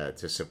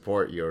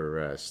support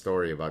your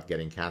story about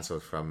getting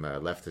canceled from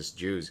leftist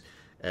Jews,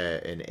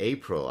 in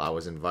April, I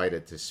was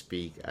invited to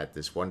speak at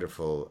this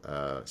wonderful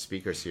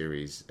speaker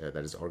series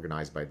that is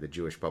organized by the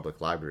Jewish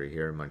Public Library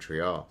here in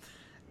Montreal.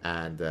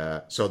 And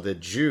so the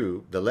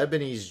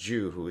Lebanese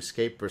Jew who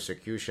escaped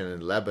persecution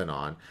in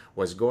Lebanon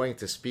was going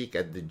to speak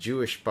at the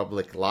Jewish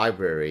Public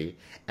Library,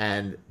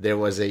 and there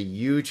was a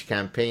huge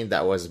campaign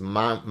that was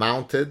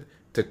mounted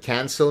to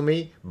cancel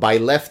me by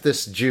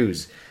leftist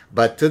Jews.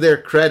 But to their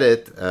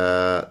credit,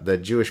 the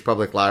Jewish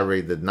Public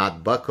Library did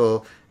not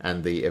buckle,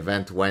 and the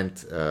event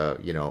went,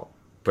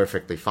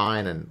 perfectly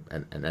fine,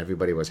 and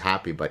everybody was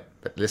happy. But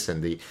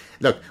listen,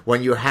 look,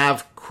 when you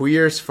have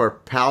Queers for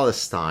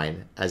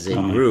Palestine as a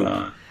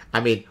group, I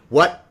mean,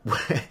 what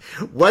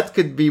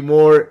could be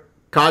more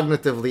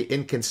cognitively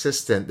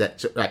inconsistent?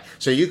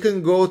 So you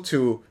can go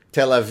to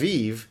Tel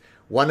Aviv,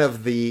 one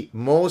of the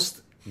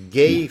most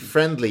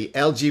gay-friendly,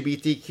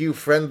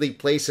 LGBTQ-friendly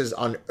places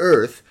on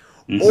earth,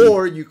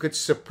 or you could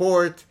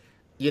support,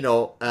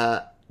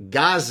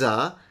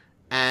 Gaza,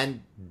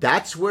 and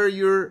that's where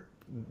you're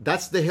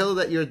that's the hill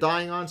that you're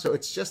dying on. So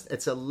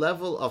it's a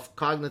level of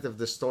cognitive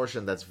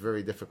distortion that's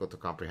very difficult to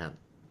comprehend.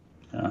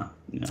 Yeah.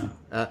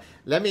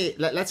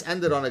 Let's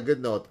end it on a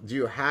good note. Do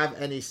you have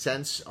any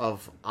sense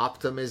of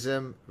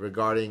optimism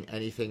regarding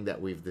anything that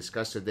we've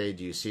discussed today?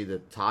 Do you see the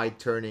tide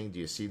turning? Do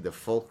you see the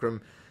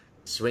fulcrum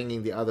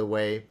swinging the other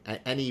way?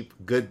 Any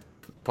good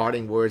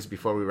parting words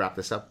before we wrap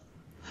this up?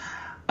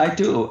 I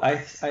do. I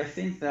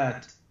think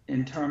that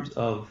in terms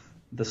of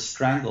the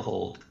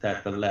stranglehold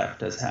that the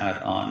left has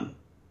had on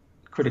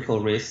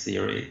critical race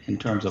theory, in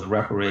terms of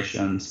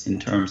reparations, in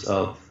terms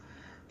of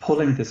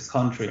pulling this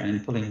country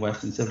and pulling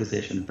Western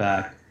civilization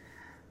back,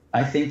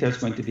 I think there's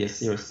going to be I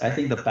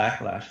think the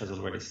backlash has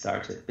already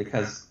started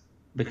because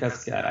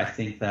I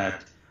think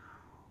that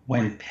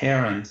when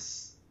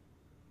parents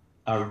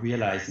are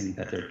realizing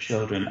that their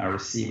children are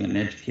receiving an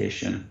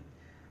education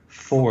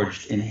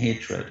forged in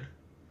hatred,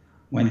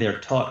 when they're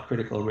taught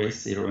critical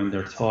race theory, when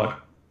they're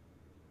taught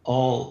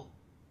all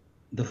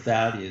the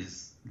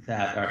values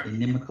that are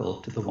inimical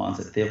to the ones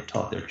that they've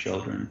taught their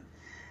children,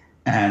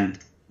 and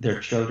their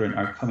children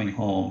are coming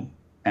home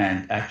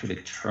and actually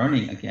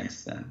turning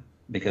against them,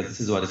 because this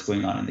is what is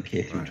going on in the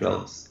K through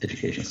 12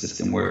 education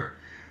system, where,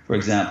 for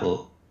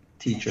example,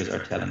 teachers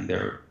are telling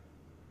their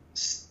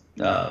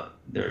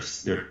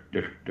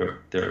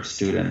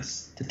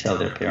students to tell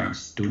their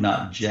parents, do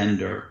not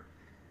gender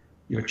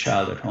your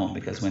child at home,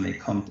 because when they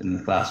come in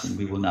the classroom,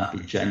 we will not be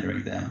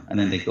gendering them. And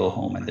then they go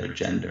home and they're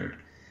gendered.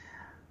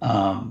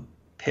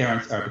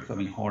 Parents are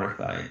becoming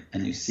horrified,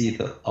 and you see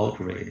the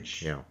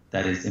outrage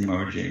that is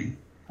emerging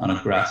on a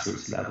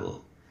grassroots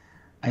level.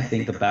 I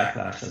think the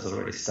backlash has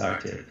already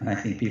started, and I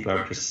think people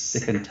are just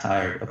sick and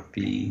tired of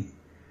being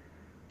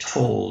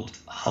told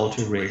how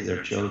to raise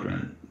their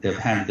children. They've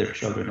handed their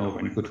children over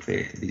in good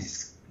faith to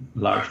these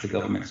largely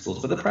government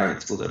schools, but the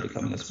private schools are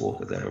becoming as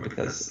woke as ever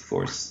because, of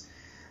course,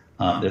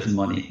 there's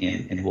money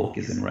in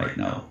wokeism right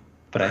now.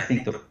 But I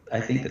think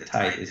the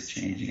tide is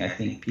changing. I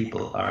think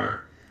people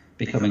are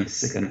becoming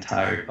sick and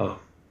tired of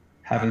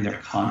having their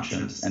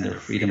conscience and their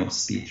freedom of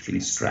speech being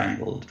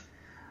strangled.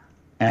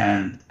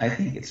 And I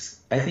think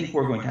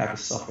we're going to have to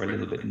suffer a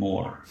little bit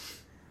more,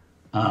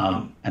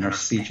 and our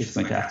speech is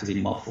going to have to be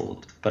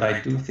muffled. But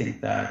I do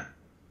think that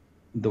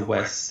the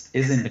West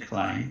is in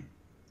decline,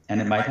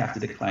 and it might have to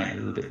decline a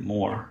little bit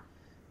more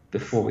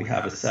before we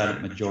have a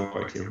silent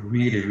majority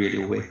really,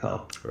 really wake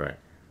up, right,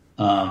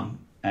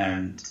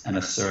 and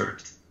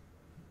assert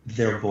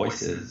their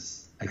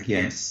voices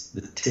against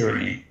the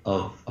tyranny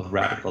of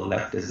radical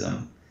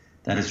leftism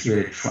that is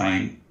really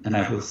trying, and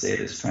I will say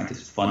this, trying to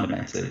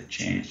fundamentally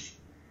change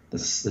the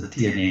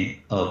DNA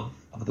of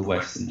the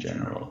West in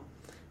general.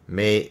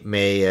 May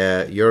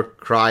your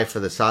cry for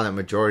the silent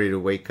majority to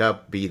wake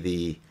up be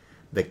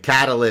the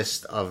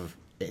catalyst of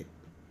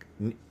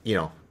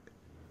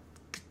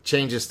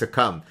changes to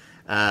come.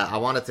 I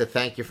wanted to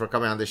thank you for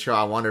coming on the show.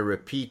 I want to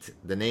repeat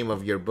the name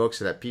of your book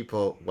so that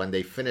people, when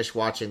they finish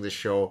watching the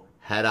show,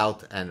 head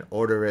out and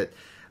order it.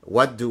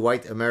 What Do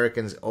White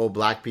Americans Owe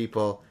Black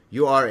People?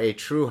 You are a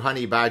true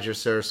honey badger,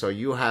 sir, so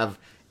you have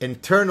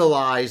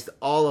internalized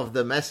all of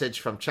the message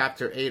from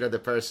Chapter 8 of The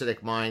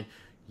Parasitic Mind.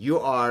 You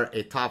are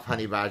a top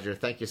honey badger.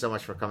 Thank you so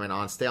much for coming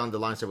on. Stay on the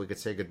line so we could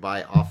say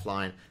goodbye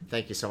offline.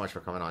 Thank you so much for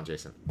coming on,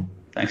 Jason.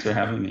 Thanks for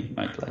having me.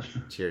 My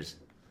pleasure. Cheers.